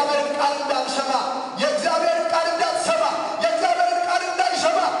የእግዚአብሔርን ቃል እንዳንሰማ፣ የእግዚአብሔርን ቃል እንዳንሰማ፣ የእግዚአብሔርን ቃል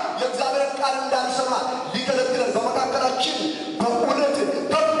እንዳንሰማ፣ የእግዚአብሔርን ቃል እንዳንሰማ ሊከለክለን በመካከላችን በእውነት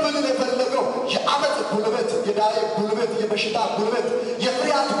ከፍልን የፈለገው የአመት ጉልበት፣ የዳይ ጉልበት፣ የበሽታ ጉልበት፣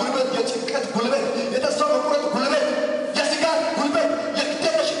 የፍርሃት ጉልበት፣ የጭንቀት ጉልበት፣ የተስፋ መቁረጥ ጉልበት፣ የስጋት ጉልበት፣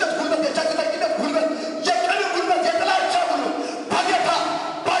 የግዴለሽነት ጉልበት፣ የጨለኝነት ጉልበት፣ የቀን ጉልበት፣ የጥላቻ ጉልበት በጌታ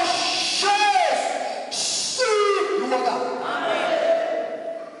በኢየሱስ ስም ይወጋ።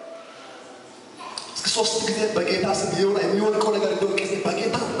 እስከ 3 ጊዜ በጌታ ስም የሚወድቀው ነገር እንደወድቅ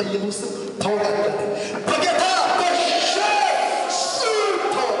በጌታ በኢየሱስ ስም ተወጋ። በጌታ በኢየሱስ ስም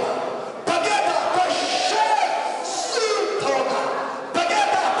ተወጋ። በጌታ በኢየሱስ ስም ተወጋ።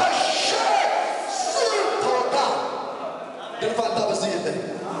 በጌታ በኢየሱስ ስም ተወጋ። ድንፋታ በዚህ የለም።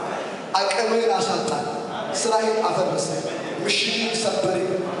 አቅምህን አሳጣን፣ ስራህን አፈረሰ፣ ምሽግህን ሰበረ፣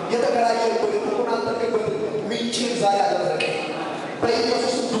 የተከራየህበት የተቆናጠጥክበት ምንጭህን ዛሬ አደረቀ።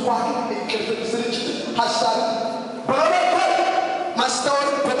 በኢየሱስ ድኳን እንቅልፍ ስርጭት ሀሳብ በመበርበር ማስተዋል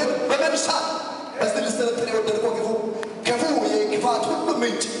በመብሳት በዚህ ልሰለጥን የወደድከው ክፉ የክፋት ሁሉ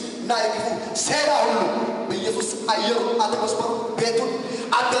ምንጭ እና የክፉ ሴራ ሁሉ በኢየሱስ አየሩን፣ አትሞስፈሩን፣ ቤቱን፣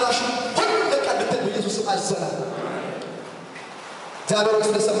 አዳራሹን ሁሉ ለቀድተን በኢየሱስ አዘና። እግዚአብሔር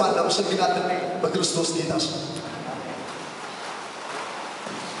ስለሰማ እናመሰግናለን በክርስቶስ ጌታ ስም።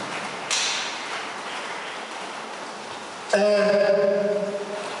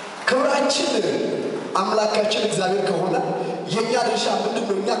 ክብራችን አምላካችን እግዚአብሔር ከሆነ የኛ ድርሻ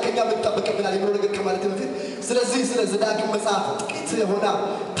ምንድነው? እኛ ከኛ መጣበቀብናል የሚለው ነገር ከማለት በፊት ስለዚህ ስለ ዘዳግም መጽሐፍ ጥቂት የሆነ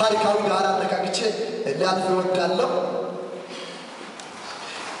ታሪካዊ ዳራ አረጋግጬ ሊያልፍ እወዳለሁ።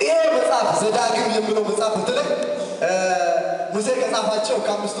 ይሄ መጽሐፍ ዘዳግም የሚለው መጽሐፍ በተለይ ሙሴ ከጻፋቸው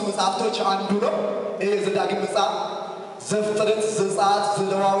ከአምስቱ መጽሐፍቶች አንዱ ነው። ይሄ ዘዳግም መጽሐፍ ዘፍጥረት፣ ዘጸአት፣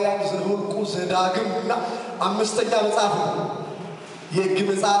 ዘሌዋውያን፣ ዘኍልቍ፣ ዘዳግም እና አምስተኛ መጽሐፍ ነው። የሕግ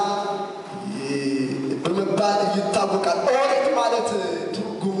መጽሐፍ በመባል ይታወቃል። ኦሪት ማለት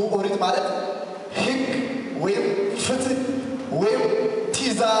ትርጉሙ ኦሪት ማለት ሕግ ወይም ፍትህ ወይም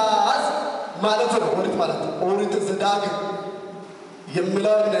ትእዛዝ ማለት ነው። ኦሪት ማለት ኦሪት ዘዳግም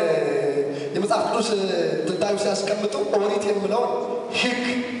የሚለውን የመጽሐፍ ቅዱስ ትንታኔ ሲያስቀምጡ ኦሪት የሚለውን ሕግ፣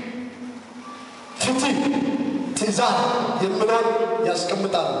 ፍትህ፣ ትእዛዝ የሚለውን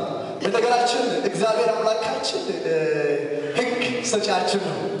ያስቀምጣሉ። በነገራችን እግዚአብሔር አምላካችን ሕግ ሰጪያችን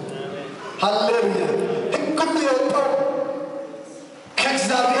ነው። ሃሌሉያ! ሕግ ሁሉ የወጣው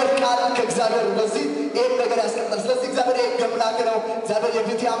ከእግዚአብሔር ቃል ከእግዚአብሔር ለዚህ ይህን ነገር ያስቀምጣል። ስለዚህ እግዚአብሔር የሕግ አምላክ ነው። እግዚአብሔር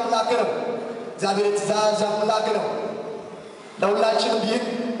የፍትህ አምላክ ነው። እግዚአብሔር የትእዛዝ አምላክ ነው። ለሁላችንም ይህን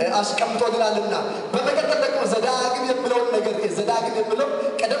አስቀምጦልናልና በመቀጠል ደግሞ ዘዳግም የሚለውን ነገር ዘዳግም የሚለው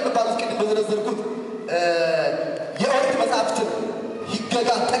ቀደም ባሉት ቅድም በዘረዘርኩት የኦሪት መጽሐፍትን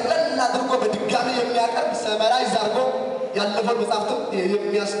ሕግጋት ጠቅለል አድርጎ በድጋሚ የሚያቀርብ ሰመራይዝ አድርጎ ያለፈውን መጽሐፍትን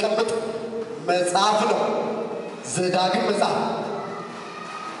የሚያስቀምጥ መጽሐፍ ነው ዘዳግም መጽሐፍ።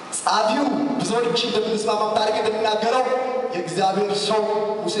 ጸሐፊው ብዙዎች እንደምንስማማው ታሪክ እንደሚናገረው የእግዚአብሔር ሰው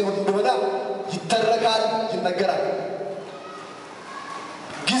ሙሴ እንደሆነ ይተረካል፣ ይነገራል።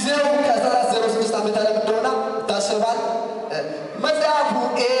 ጊዜው ከ1406 ዓመተ ምህረት እንደሆነ ይታሰባል። መጽሐፉ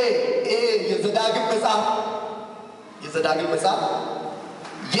የዘዳግም መጽሐፍ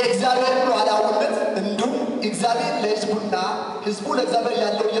የእግዚአብሔር ሉዓላዊነት እንዲሁም እግዚአብሔር ለሕዝቡና ሕዝቡ ለእግዚአብሔር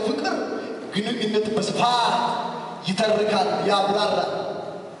ያለው የፍቅር ግንኙነት በስፋት ይተርካል፣ ያብራራል።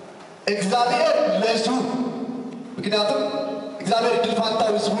 እግዚአብሔር ለሕዝቡ ምክንያቱም እግዚአብሔር ዕድል ፋንታው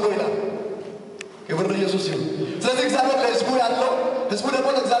ሕዝቡ ነው ይላል። ክብር ለኢየሱስ ይሁን። ስለዚህ እግዚአብሔር ለሕዝቡ ያለው ሕዝቡ ደግሞ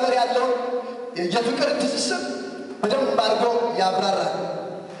ለእግዚአብሔር ያለው የፍቅር ትስስር በደንብ አድርጎ ያብራራል።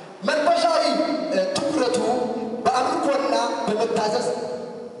 መንፈሳዊ ትኩረቱ በአምልኮና በመታዘዝ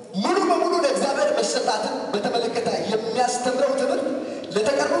ሙሉ በሙሉ ለእግዚአብሔር መሰጣትን በተመለከተ የሚያስተምረው ትምህርት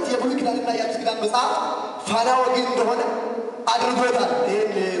ለተቀሩት የብሉይ ኪዳንና የአዲስ ኪዳን መጽሐፍ ፋና ወጊ እንደሆነ አድርጎታል። ይህን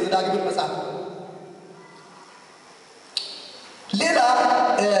የዘዳግምን መጽሐፍ ሌላ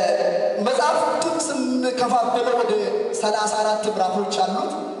መጽሐፍቱን ስንከፋፈለው ወደ 34 ምዕራፎች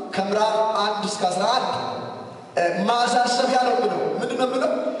አሉት። ከምዕራፍ 1 እስከ 11 ማሳሰቢያ ነው ብለው ምንድን ነው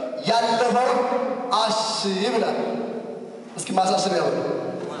ብለው ያለፈውን አስብ ይላል። እስኪ ማሳሰቢያው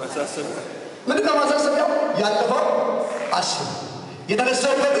ምንድን ነው? ማሳሰቢያው ያለፈው አስብ፣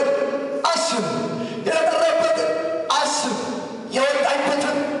 የተነሳበትን አስብ፣ የተጠራበትን አስብ፣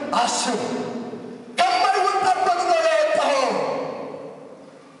 የወጣበትን አስብ። ከማይወጣበት ነው የወጣው፣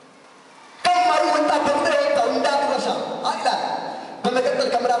 ከማይወጣበት ነው የወጣው እንዳትረሳ ይላል። በመቀጠል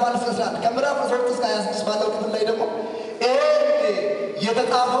ከምዕራፍ 1 እስከ 11 ከምዕራፍ 12 እስከ 26 ባለው ክፍል ላይ ደግሞ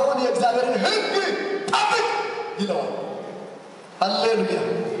የተጻፈውን የእግዚአብሔርን ሕግ ጠብቅ ይለዋል። ሃሌሉያ!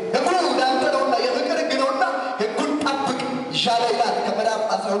 ሕጉ ለአንተ ነውና የፍቅር ሕግ ነውና ሕጉን ጠብቅ ይሻላል። ከምዕራፍ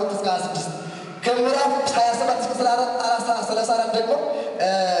 12 እስከ 26 ከምዕራፍ 27 እስከ 34 ደግሞ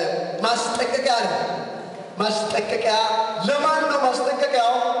ማስጠንቀቂያ ነው። ማስጠንቀቂያ ለማን ነው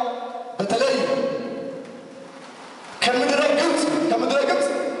ማስጠንቀቂያው? በተለይ ከምድረ ግብፅ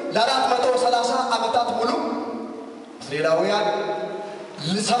ለ430 ዓመታት ሙሉ እስራኤላውያን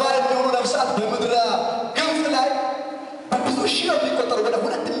ለሰባ የሚሆኑ ነፍሳት በምድረ ግብፅ ላይ በብዙ ሺህ የሚቆጠሩ ወደ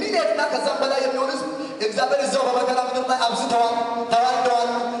 2 ሚሊዮንና ከዛም በላይ የሚሆኑ ሕዝብ እግዚአብሔር እዛው በመከራ ምድር ላይ አብዝተዋል፣ ተዋልደዋል፣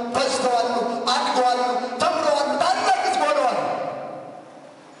 በዝተዋል፣ አድገዋል፣ ተምረዋል፣ ታላቅ ሕዝብ ሆነዋል።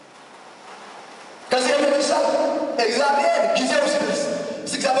 ከዚህ የተነሳ እግዚአብሔር ጊዜው ሲደርስ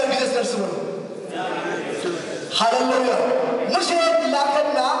እግዚአብሔር ጊዜ ሲደርስ ብሎ ሃሌሉያ ሙሴን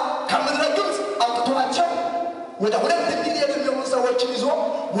ላከና ከምድረ ግብፅ አውጥቷቸው ወደ 2 ሚሊዮን የሚሆኑ ሰዎችን ይዞ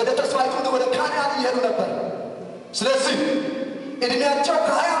ወደ ተስፋይቱ ወደ ካናን ይሄዱ ነበር። ስለዚህ እድሜያቸው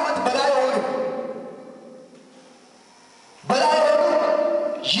ከ20 ዓመት በላይ ሆኑ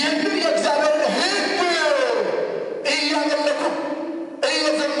ይህንን የእግዚአብሔርን ሕግ እያመለኩ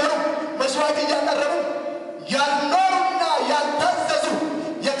እየዘመሩ መስዋዕት እያቀረቡ ያልኖሩና ያልታዘዙ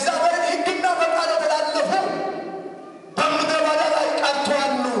የእግዚአብሔርን ሕግና ፈቃድ የተላለፉ በምድረ በዳ ላይ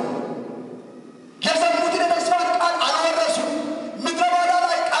ቀርተዋል። የሰሙትን የተስፋን ቃል አልወረሱም። ምድረ በዳ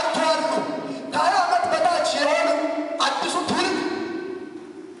ላይ ቀርተዋል። ከ20 ዓመት በታች የሆኑ አዲሱ ትውልድ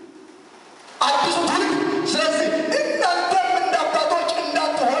ስለዚህ እናንተም እንደ አባቶች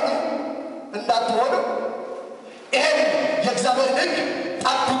እንዳትሆኑ ይሄን የእግዚአብሔርን ሕግ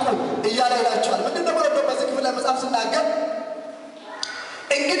ጠብቁ እያለ ይላቸዋል። ምንድን ነው ብሎ በዚህ ክፍል ላይ መጽሐፍ ስናገር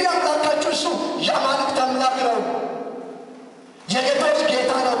እንግዲህ አምላካችሁ እሱ የአማልክት አምላክ ነው፣ የጌቶች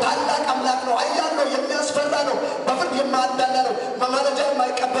ጌታ ነው፣ ታላቅ አምላክ ነው፣ ኃያል ነው፣ የሚያስፈራ ነው፣ በፍርድ የማያዳላ ነው፣ መማለጃ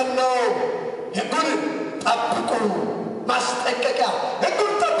የማይቀበል ነው። ሕጉን ጠብቁ። ማስጠንቀቂያ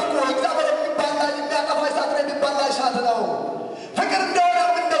ሕጉን ጠብቁ። እግዚአብሔር የሚባል ላይ የሚያጠፋ እሳት የሚባል ላይ እሳት ነው። ፍቅር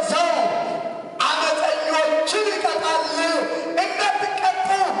እንደሆነም እንደዛው አመፀኞችን ይቀጣል። እንዳትቀጡ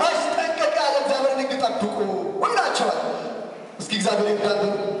ማስጠንቀቂያ የእግዚአብሔርን ሕግ ጠብቁ ይላቸዋል። እስኪ እግዚአብሔር ይርዳል።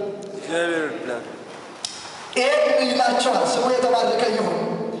 ይህን ይላቸዋል። ስሙ የተባረከ ይሁን።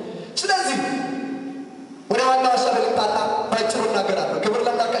 ስለዚህ ወደ ዋናው ሀሳብ ልምጣና ባጭሩ እናገራለሁ። ክብር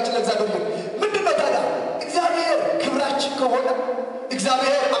ለአምላካችን ለእግዚአብሔር ይሁን። ምንድን ነው ታዲያ? እግዚአብሔር ክብራችን ከሆነ፣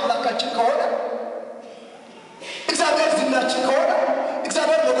 እግዚአብሔር አምላካችን ከሆነ፣ እግዚአብሔር ዝናችን ከሆነ፣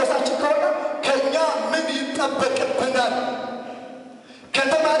 እግዚአብሔር ሞገሳችን ከሆነ ከእኛ ምን ይጠበቅብናል?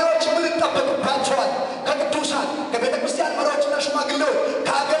 ከተማሪዎች ምን ይጠበቅባቸዋል? ከቅዱሳን ከቤተ ክርስቲያን መሪዎችና ሽማግሌዎች፣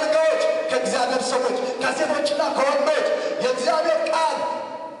 ከአገልጋዮች፣ ከእግዚአብሔር ሰዎች፣ ከሴቶችና ከወንዶች የእግዚአብሔር ቃል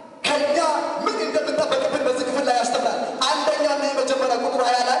ከእኛ ምን እንደምንጠበቅብን በዚህ ክፍል ላይ ያስተምራል። አንደኛና የመጀመሪያ ቁጥር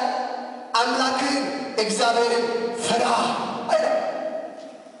 20 ላይ አምላክህን እግዚአብሔርን ፍራ አይደል?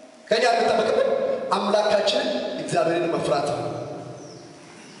 ከእኛ የምንጠበቅብን አምላካችንን እግዚአብሔርን መፍራት ነው።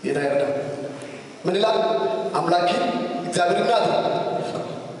 ጌታ ይርዳል። ምን ይላል? አምላክህን እግዚአብሔርን ናት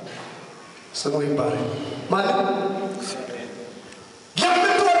ስሙ ይባላል። ማለት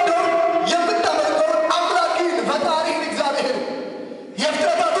የምትወደውን የምታመልከውን አምላክህን ፈጣሪህን እግዚአብሔር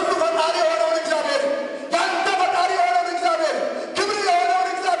የፍጥረታት ሁሉ ፈጣሪ የሆነውን እግዚአብሔር ያንተ ፈጣሪ የሆነውን እግዚአብሔር ክብር የሆነውን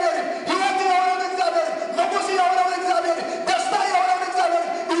እግዚአብሔር ሕይወት የሆነውን እግዚአብሔር ንጉሥ የሆነውን እግዚአብሔር ደስታ የሆነውን እግዚአብሔር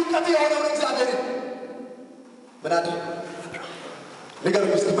እውቀት የሆነውን እግዚአብሔር ምን አድርግ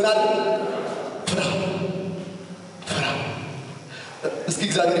ንገሩኝ እስኪ ምን አድርግ? ፍራ። እስኪ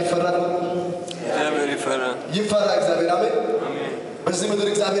እግዚአብሔር ይፈራል። ይፈራ እግዚአብሔር። አሜን። በዚህ ምድር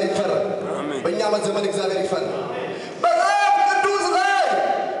እግዚአብሔር ይፈራ። በእኛ ዘመን እግዚአብሔር ይፈራ። በጣም ቅዱስ ላይ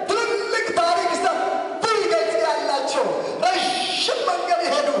ትልቅ ታሪክ ብዙ ገጽ ያላቸው ረዥም መንገድ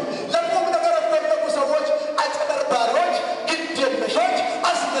የሄዱ ለቁም ነገር የፈለጉ ሰዎች፣ አጭበርባሪዎች፣ ግድየለሾች፣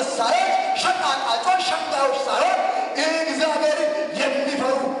 አስመሳዮች፣ ሸቃጣጮች፣ ሸንጋዮች ሳይሆን እግዚአብሔርን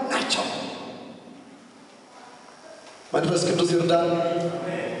የሚፈሩ ናቸው። መንፈስ ቅዱስ ይርዳል።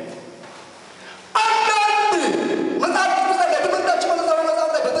 አንዳንድ መጽሐፍ ቅዱስ ላይ ለትምህርታችን መጽሐፍ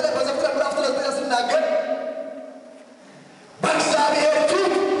ላይ በተለይ በዘፍጥረት ምዕራፍ 3 ሲናገር በእግዚአብሔር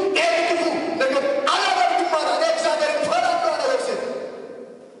ፊት ይህን ክፉ ነገር አላደርግም አለ። እኔ እግዚአብሔርን እፈራለሁ አለ ዮሴፍ።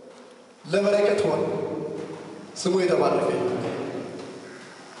 ለበረከት ሆነ። ስሙ የተባረከ።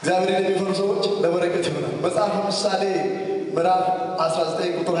 እግዚአብሔርን የሚፈሩ ሰዎች ለበረከት ይሆናል። መጽሐፍ ምሳሌ ምዕራፍ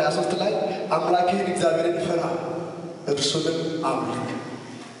 19 ቁጥር 23 ላይ አምላክህን እግዚአብሔርን ፍራ እርሱንም አምልክ።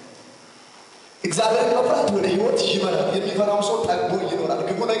 እግዚአብሔርን መፍራት ወደ ሕይወት ይመራል። የሚፈራው ሰው ጠግቦ ይኖራል፣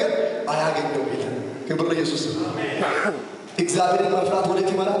 ክፉ ነገር አያገኘውም ይላል። ክብር ለኢየሱስ። እግዚአብሔርን መፍራት ወዴት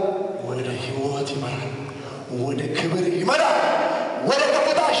ይመራል? ወደ ሕይወት ይመራል፣ ወደ ክብር ይመራል፣ ወደ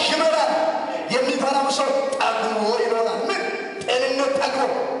ከፍታ ይመራል። የሚፈራው ሰው ጠግቦ ይኖራል። ምን? ጤንነት ጠግቦ፣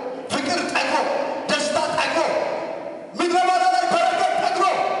 ፍቅር ጠግቦ፣ ደስታ ጠግቦ፣ ምድረ በዳ ላይ በረከት ጠግቦ፣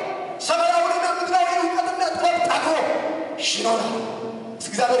 ሰማያዊና ምድራዊ እውቀትና ጥበብ ጠግቦ ይኖራል።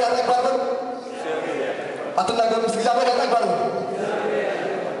 እግዚአብሔር ያጠግባል። አትናገሩም። እግዚአብሔር ያጠግባል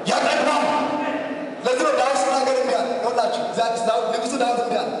ያጠግባል። ለዚህ ነው ዳዊት ሲናገር እንዲያል ይኸውላችሁ ንጉሡ ዳዊት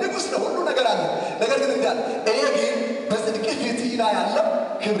እንዲያል ንጉሥ ነው ሁሉ ነገር አለ። ነገር ግን እንዲያል እኔ ግን በጽድቅ ፊትህ ላይ ያለው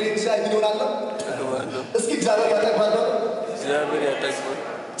ክብሬን ሳይ ምን ይሆናለሁ? እስኪ እግዚአብሔር ያጠግባል። እግዚአብሔር ያጠግባል።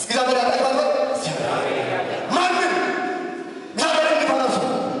 እስኪ እግዚአብሔር ያጠግባል። ማንም እግዚአብሔር እንዲፈራሱ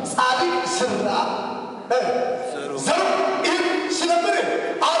ጻድቅ ስራ ዘሩ ይህ ስለምን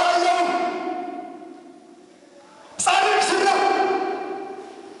አላየውም። ጻድቅ ስራ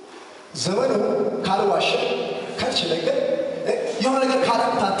ዘመኑ ካልዋሸ ከችለገ የሆነ ነገር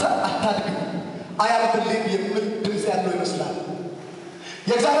ካላምታታ አታድግም አያልፍልህም የሚል ድምፅ ያለው ይመስላል።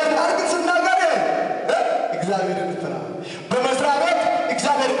 የእግዚአብሔር ቃል ግን ስናገር እግዚአብሔርን ፍራ። በመስሪያ ቤት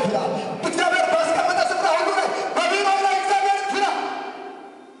እግዚአብሔርን ፍራ። እግዚአብሔር ባስቀመጠ ስፍራ ሁሉ ላይ በቢሮ ላይ እግዚአብሔርን ፍራ።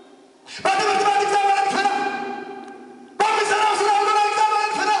 በትምህርት ቤት እግዚአብሔርን ፍራ። በሚሰራው ስራ ሁሉ ላይ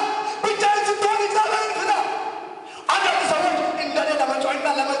እግዚአብሔርን ፍራ። ብቻህን ስትሆን እግዚአብሔርን ፍራ። አንዳንድ ሰዎች እንደኔ ለመጮህና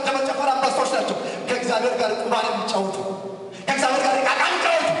ለመጨፈር አንበሶች ናቸው። ከእግዚአብሔር ጋር ቁማር የሚጫወቱ ከእግዚአብሔር ጋር ዕቃ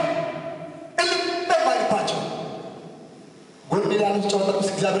የሚጫወቱ እንደማይባቸው ጎን ያለው ጫወታስ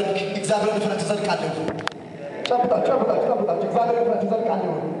እግዚአብሔርን ፍራ ትዘልቃለህ። ጨብጣችሁ እግዚአብሔርን ፍራ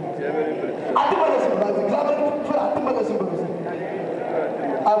ትዘልቃለህ። አትመለስም። እግዚአብሔርን ፍራ አትመለስም።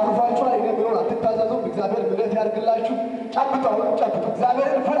 አኩርፋችሁ አይነ ብሎን አትታዘዙ። እግዚአብሔር ምሕረት ያድርግላችሁ። ጨብጡ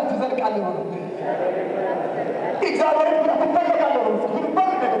እግዚአብሔርን ፍራ ትዘልቃለህ። እግዚአብሔርን ፍራ ትዘልቃለህ።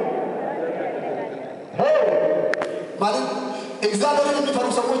 ማለት እግዚአብሔርን የሚፈሩ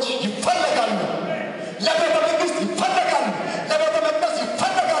ሰዎች ይፈለጋሉ። ለቤተ መንግስት ይፈለጋሉ። ለቤተ መቅደስ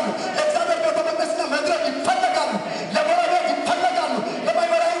ይፈለጋሉ። ለእግዚአብሔር ቤተ መቅደስና መድረክ ይፈለጋሉ። ለጎረቤት ይፈለጋሉ።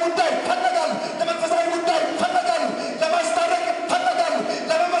 ለማህበራዊ ጉዳይ ይፈለጋሉ። ለመንፈሳዊ ጉዳይ ይፈለጋሉ። ለማስታረቅ ይፈለጋሉ።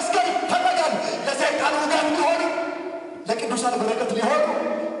 ለመመስገን ይፈለጋሉ። ለሰይጣን ውጋት ሊሆኑ ለቅዱሳን በረከት ሊሆኑ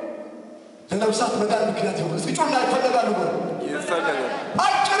ለነፍሳት መዳን ምክንያት ይሆኑ ሲጮና ይፈለጋሉ። ይፈለጋሉ።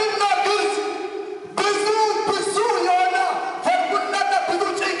 አጭርና ግልጽ ብዙ የሆነ ፈርጉና ብዙ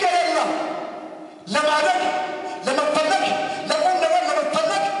ጭንቅ የለም። ለማደግ ለመፈለግ ለቁም ነገር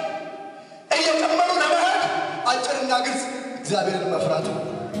ለመፈለግ እየጨመሩ ለመሄድ አጭርና ግልጽ እግዚአብሔርን መፍራት ነው።